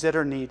the things that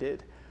are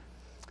needed.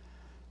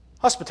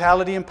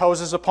 Hospitality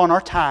imposes upon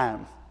our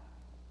time.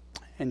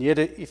 And yet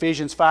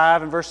Ephesians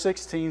 5 and verse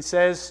 16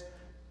 says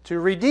to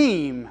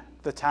redeem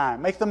the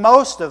time. Make the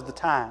most of the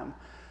time.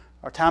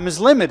 Our time is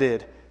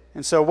limited.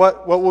 And so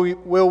what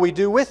will we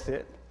do with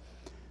it?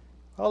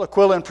 Well,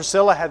 Aquila and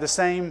Priscilla had the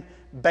same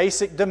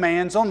basic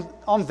demands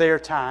on their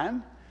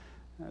time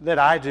that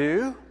I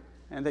do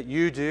and that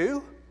you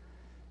do.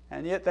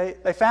 And yet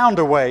they found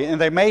a way and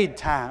they made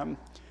time.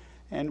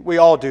 And we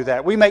all do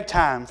that. We make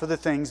time for the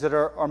things that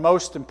are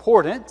most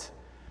important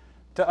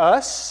to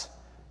us,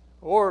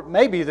 or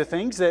maybe the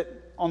things that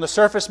on the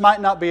surface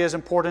might not be as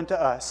important to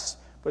us.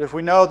 But if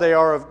we know they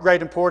are of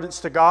great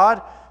importance to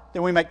God,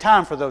 then we make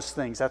time for those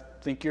things. I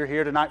think you're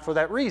here tonight for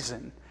that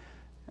reason.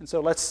 And so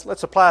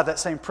let's apply that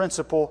same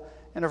principle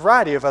in a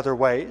variety of other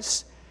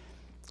ways.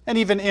 And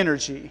even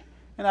energy.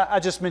 And I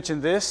just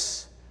mentioned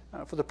this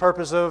for the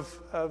purpose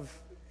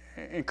of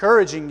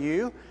encouraging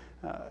you,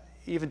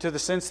 even to the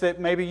sense that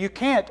maybe you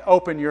can't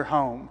open your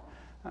home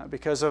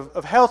because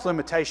of health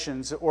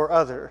limitations or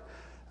other.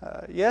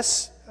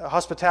 Yes,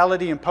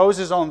 hospitality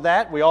imposes on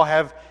that. We all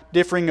have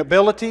differing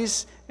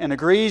abilities and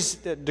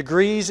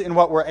degrees in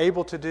what we're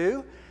able to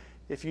do.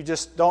 If you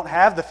just don't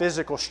have the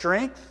physical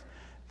strength,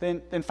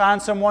 then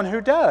find someone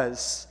who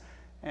does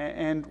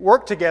and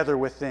work together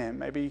with them.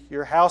 Maybe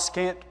your house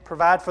can't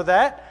provide for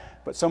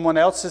that, but someone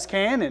else's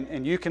can,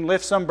 and you can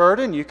lift some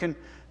burden. You can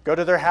go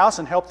to their house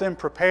and help them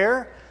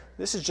prepare.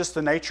 This is just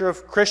the nature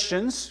of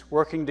Christians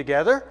working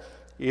together,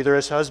 either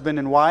as husband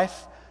and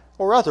wife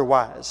or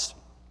otherwise.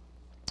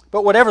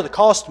 But whatever the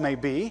cost may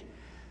be,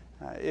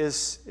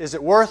 is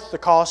it worth the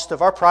cost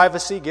of our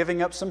privacy,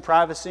 giving up some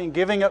privacy and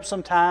giving up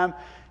some time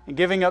and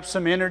giving up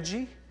some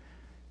energy?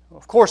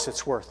 Of course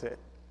it's worth it.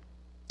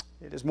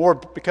 It is more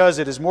because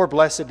it is more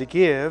blessed to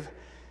give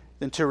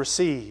than to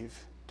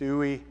receive. Do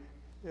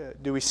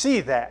we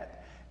see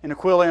that in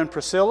Aquila and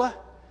Priscilla?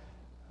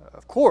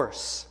 Of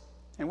course.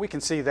 And we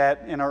can see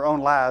that in our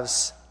own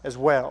lives as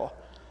well.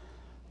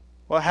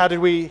 Well, how do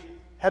we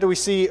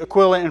see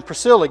Aquila and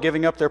Priscilla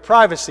giving up their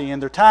privacy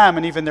and their time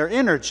and even their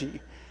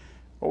energy?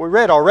 Well, we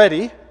read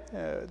already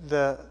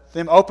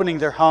them opening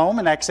their home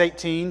in Acts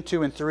 18,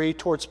 2 and 3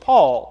 towards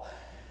Paul.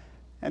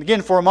 And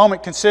again, for a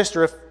moment,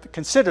 consider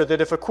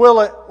that if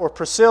Aquila or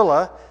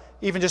Priscilla,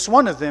 even just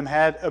one of them,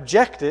 had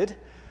objected,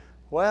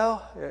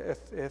 well,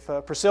 if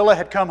Priscilla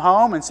had come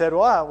home and said,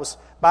 well, I was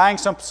buying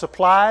some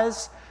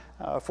supplies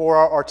for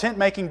our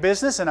tent-making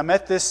business, and I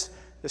met this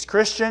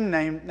Christian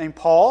named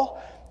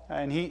Paul,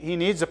 and he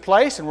needs a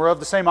place, and we're of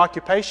the same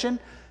occupation,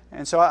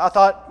 and so I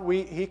thought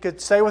he could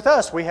stay with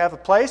us. We have a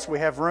place, we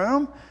have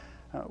room.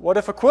 What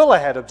if Aquila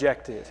had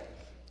objected?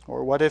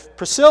 Or what if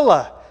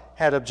Priscilla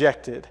had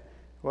objected?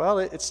 Well,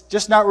 it's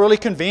just not really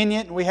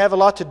convenient, and we have a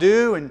lot to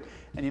do, and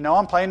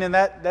I'm playing in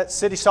that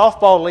city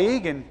softball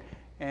league,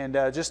 and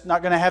just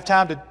not going to have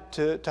time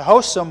to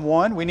host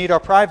someone. We need our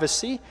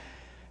privacy.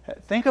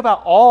 Think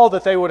about all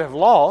that they would have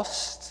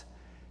lost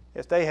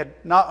if they had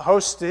not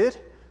hosted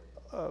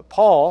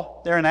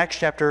Paul there in Acts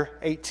chapter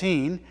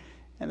 18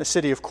 in the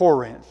city of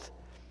Corinth.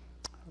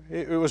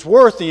 It was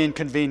worth the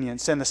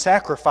inconvenience and the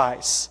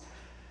sacrifice.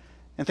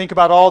 And think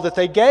about all that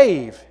they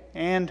gave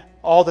and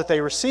all that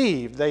they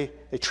received. They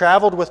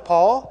traveled with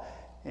Paul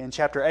in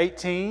chapter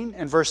 18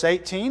 and verse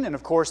 18, and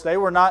of course they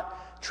were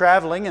not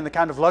traveling in the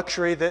kind of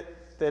luxury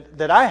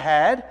that I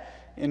had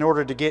in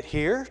order to get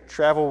here.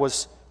 Travel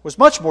was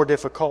much more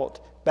difficult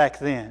back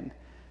then.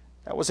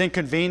 That was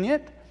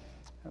inconvenient,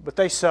 but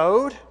they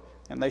sowed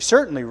and they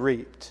certainly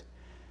reaped.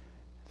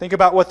 Think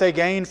about what they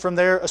gained from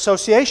their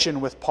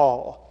association with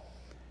Paul.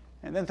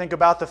 And then think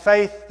about the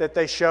faith that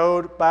they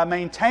showed by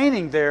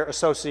maintaining their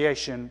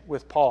association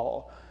with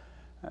Paul.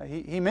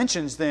 He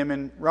mentions them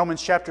in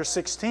Romans chapter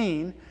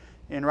 16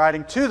 in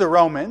writing to the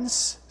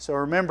Romans. So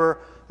remember,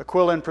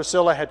 Aquila and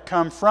Priscilla had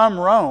come from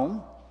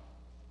Rome.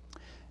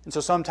 And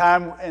so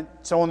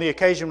on the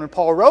occasion when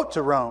Paul wrote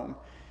to Rome,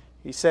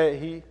 he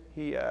said,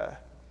 well,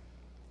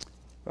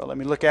 let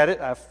me look at it.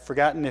 I've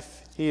forgotten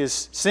if he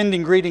is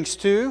sending greetings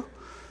to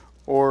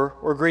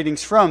or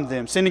greetings from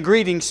them. Sending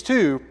greetings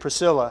to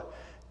Priscilla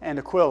and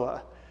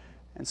Aquila.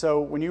 And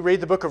so when you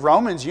read the book of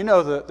Romans, you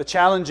know the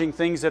challenging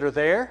things that are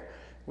there.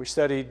 We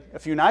studied a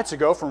few nights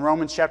ago from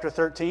Romans chapter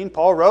 13.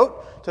 Paul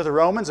wrote to the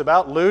Romans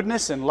about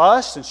lewdness and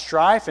lust and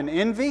strife and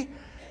envy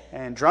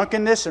and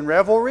drunkenness and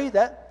revelry.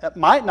 That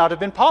might not have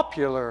been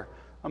popular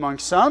among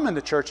some in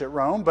the church at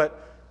Rome,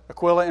 but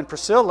Aquila and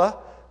Priscilla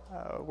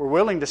were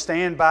willing to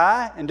stand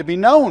by and to be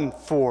known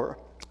for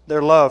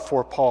their love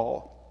for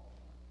Paul.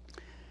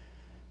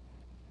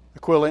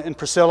 Aquila and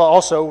Priscilla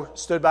also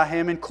stood by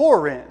him in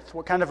Corinth.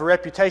 What kind of a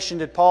reputation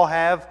did Paul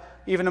have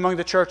even among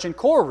the church in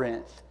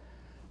Corinth?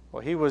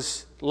 Well, he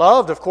was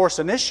loved, of course,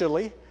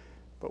 initially,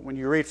 but when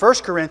you read 1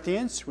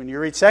 Corinthians, when you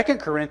read 2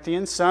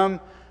 Corinthians,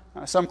 some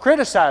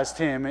criticized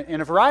him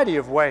in a variety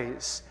of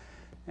ways.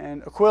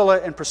 And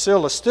Aquila and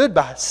Priscilla stood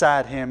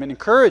beside him and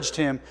encouraged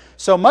him,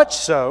 so much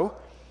so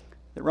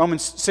that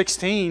Romans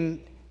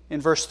 16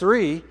 in verse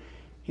 3,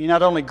 he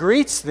not only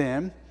greets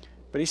them,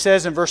 but he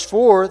says in verse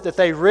 4 that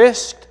they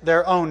risked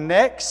their own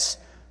necks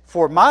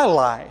for my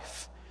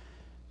life,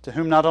 to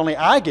whom not only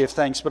I give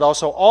thanks, but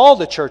also all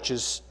the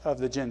churches of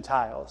the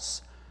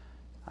Gentiles.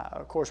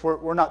 Of course,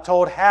 we're not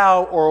told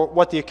how or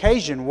what the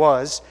occasion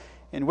was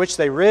in which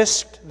they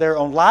risked their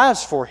own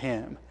lives for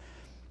him.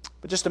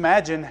 But just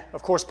imagine,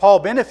 of course, Paul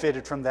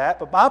benefited from that,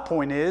 but my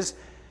point is,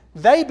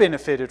 they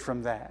benefited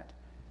from that.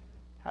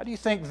 How do you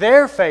think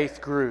their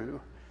faith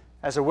grew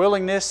as a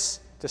willingness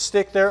to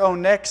stick their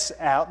own necks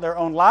out, their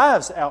own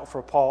lives out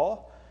for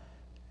Paul?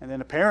 And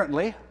then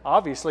apparently,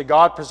 obviously,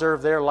 God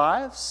preserved their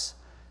lives.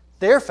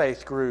 Their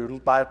faith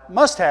grew,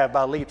 must have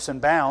by leaps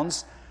and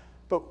bounds.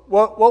 But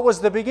what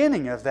was the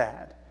beginning of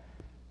that?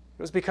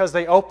 It was because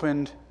they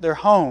opened their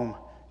home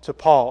to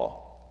Paul.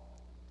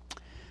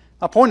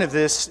 My point of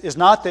this is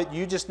not that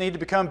you just need to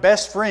become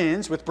best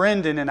friends with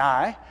Brendan and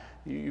I.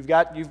 You've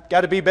got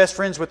to be best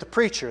friends with the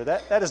preacher.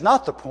 That is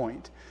not the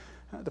point.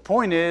 The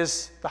point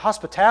is the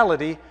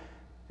hospitality,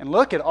 and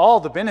look at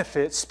all the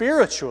benefits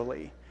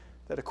spiritually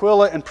that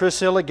Aquila and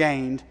Priscilla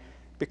gained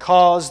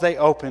because they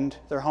opened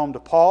their home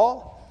to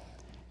Paul.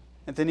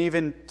 And then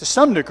even to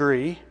some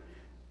degree,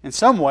 in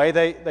some way,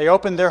 they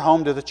opened their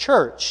home to the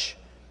church.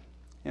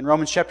 In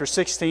Romans chapter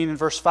 16 and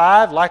verse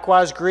 5,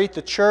 likewise greet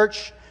the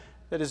church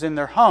that is in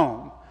their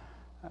home.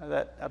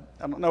 I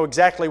don't know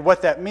exactly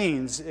what that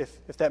means,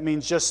 if that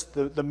means just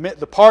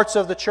the parts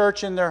of the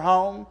church in their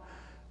home,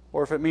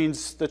 or if it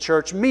means the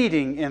church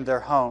meeting in their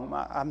home.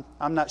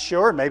 I'm not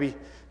sure. Maybe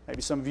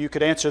some of you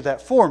could answer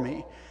that for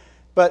me.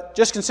 But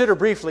just consider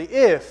briefly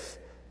if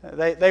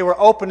they were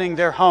opening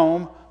their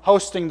home,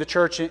 hosting the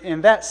church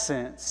in that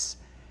sense.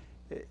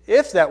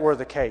 If that were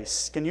the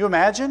case, can you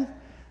imagine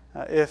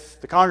if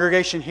the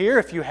congregation here,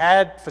 if you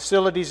had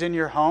facilities in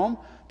your home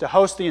to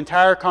host the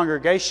entire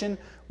congregation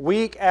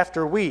week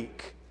after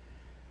week?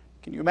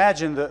 Can you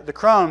imagine the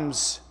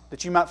crumbs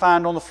that you might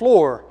find on the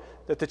floor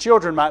that the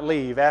children might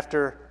leave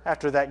after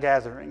that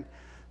gathering?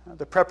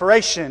 The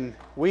preparation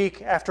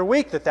week after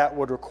week that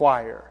would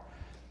require.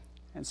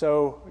 And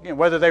so, again,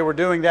 whether they were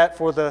doing that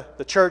for the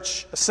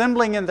church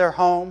assembling in their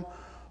home,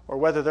 or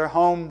whether their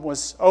home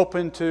was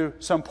open to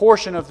some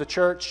portion of the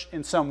church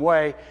in some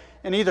way,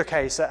 in either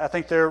case, I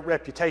think their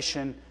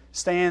reputation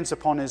stands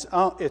upon its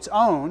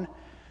own.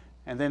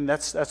 And then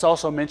that's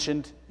also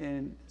mentioned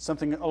in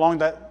something along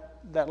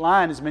that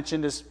line is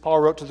mentioned as Paul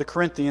wrote to the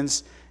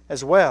Corinthians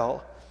as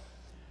well.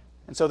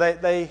 And so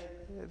they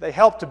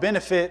help to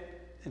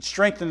benefit and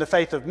strengthen the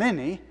faith of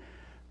many.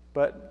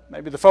 But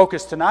maybe the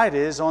focus tonight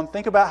is on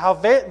think about how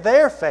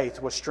their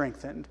faith was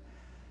strengthened.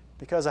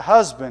 Because a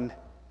husband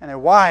and a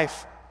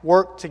wife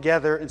worked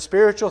together in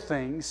spiritual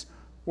things,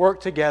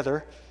 worked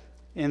together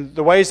in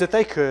the ways that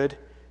they could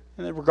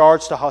in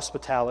regards to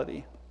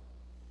hospitality.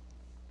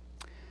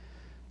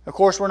 Of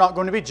course, we're not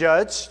going to be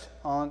judged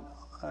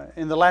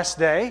in the last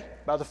day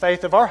by the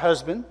faith of our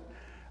husband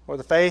or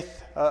the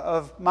faith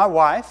of my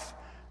wife.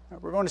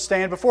 We're going to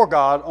stand before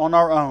God on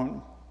our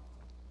own.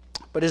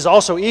 But it is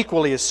also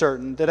equally as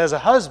certain that as a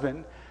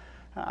husband,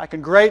 I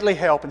can greatly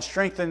help and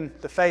strengthen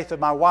the faith of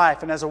my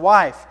wife. And as a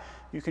wife,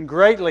 you can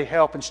greatly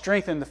help and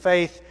strengthen the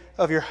faith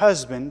of your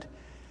husband.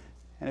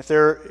 And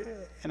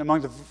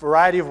among the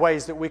variety of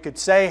ways that we could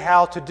say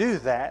how to do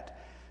that,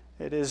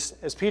 it is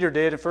as Peter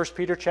did in 1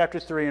 Peter chapter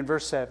 3 and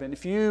verse 7.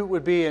 If you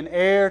would be an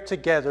heir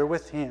together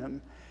with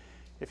him,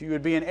 if you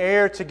would be an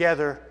heir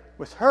together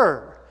with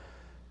her,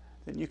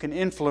 then you can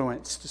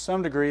influence to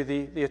some degree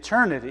the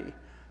eternity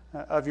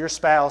of your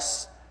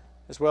spouse,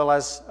 as well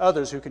as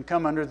others who can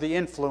come under the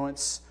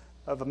influence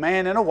of a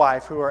man and a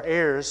wife who are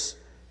heirs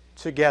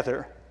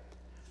together.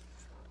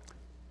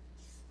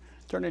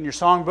 turn in your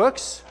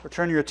songbooks or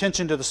turn your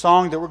attention to the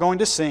song that we're going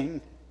to sing.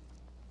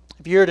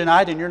 If you're here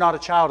tonight and you're not a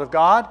child of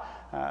God,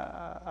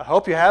 I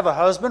hope you have a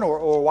husband or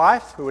a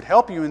wife who would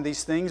help you in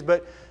these things,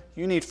 but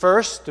you need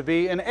first to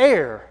be an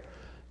heir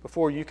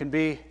before you can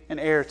be an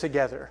heir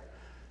together.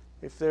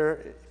 If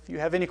you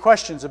have any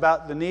questions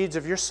about the needs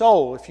of your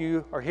soul, if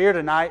you are here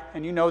tonight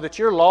and you know that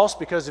you're lost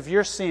because of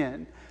your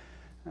sin,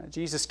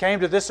 Jesus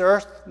came to this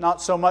earth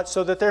not so much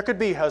so that there could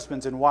be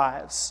husbands and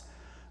wives,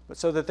 but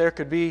so that there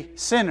could be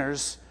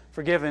sinners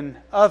forgiven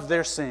of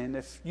their sin.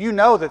 If you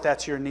know that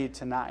that's your need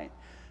tonight,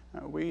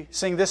 we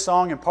sing this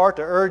song in part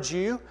to urge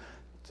you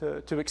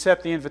to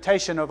accept the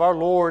invitation of our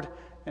Lord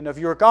and of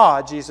your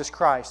God, Jesus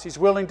Christ. He's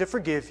willing to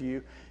forgive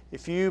you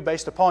if you,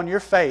 based upon your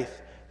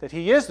faith that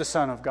He is the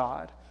Son of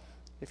God,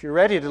 if you're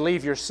ready to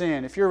leave your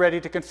sin, if you're ready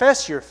to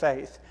confess your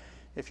faith,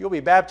 if you'll be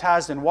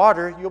baptized in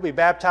water, you'll be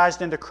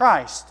baptized into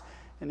Christ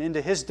and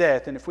into His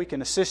death. And if we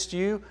can assist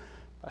you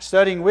by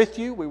studying with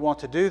you, we want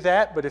to do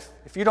that. But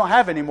if you don't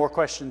have any more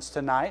questions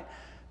tonight,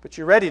 but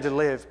you're ready to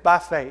live by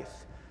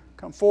faith,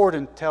 come forward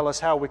and tell us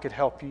how we could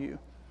help you.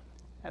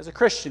 As a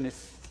Christian,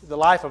 if the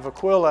life of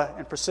Aquila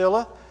and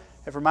Priscilla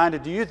have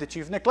reminded you that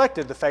you've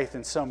neglected the faith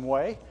in some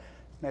way,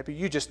 maybe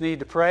you just need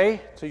to pray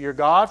to your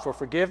God for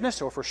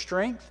forgiveness or for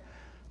strength.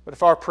 But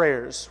if our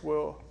prayers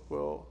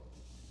will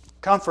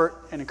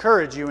comfort and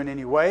encourage you in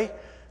any way,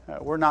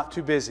 we're not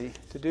too busy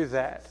to do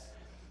that.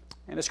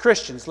 And as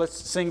Christians, let's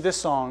sing this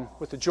song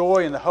with the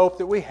joy and the hope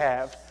that we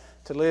have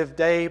to live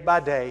day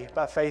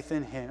by faith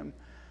in Him.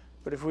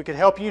 But if we could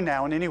help you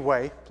now in any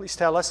way, please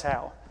tell us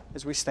how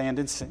as we stand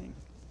and sing.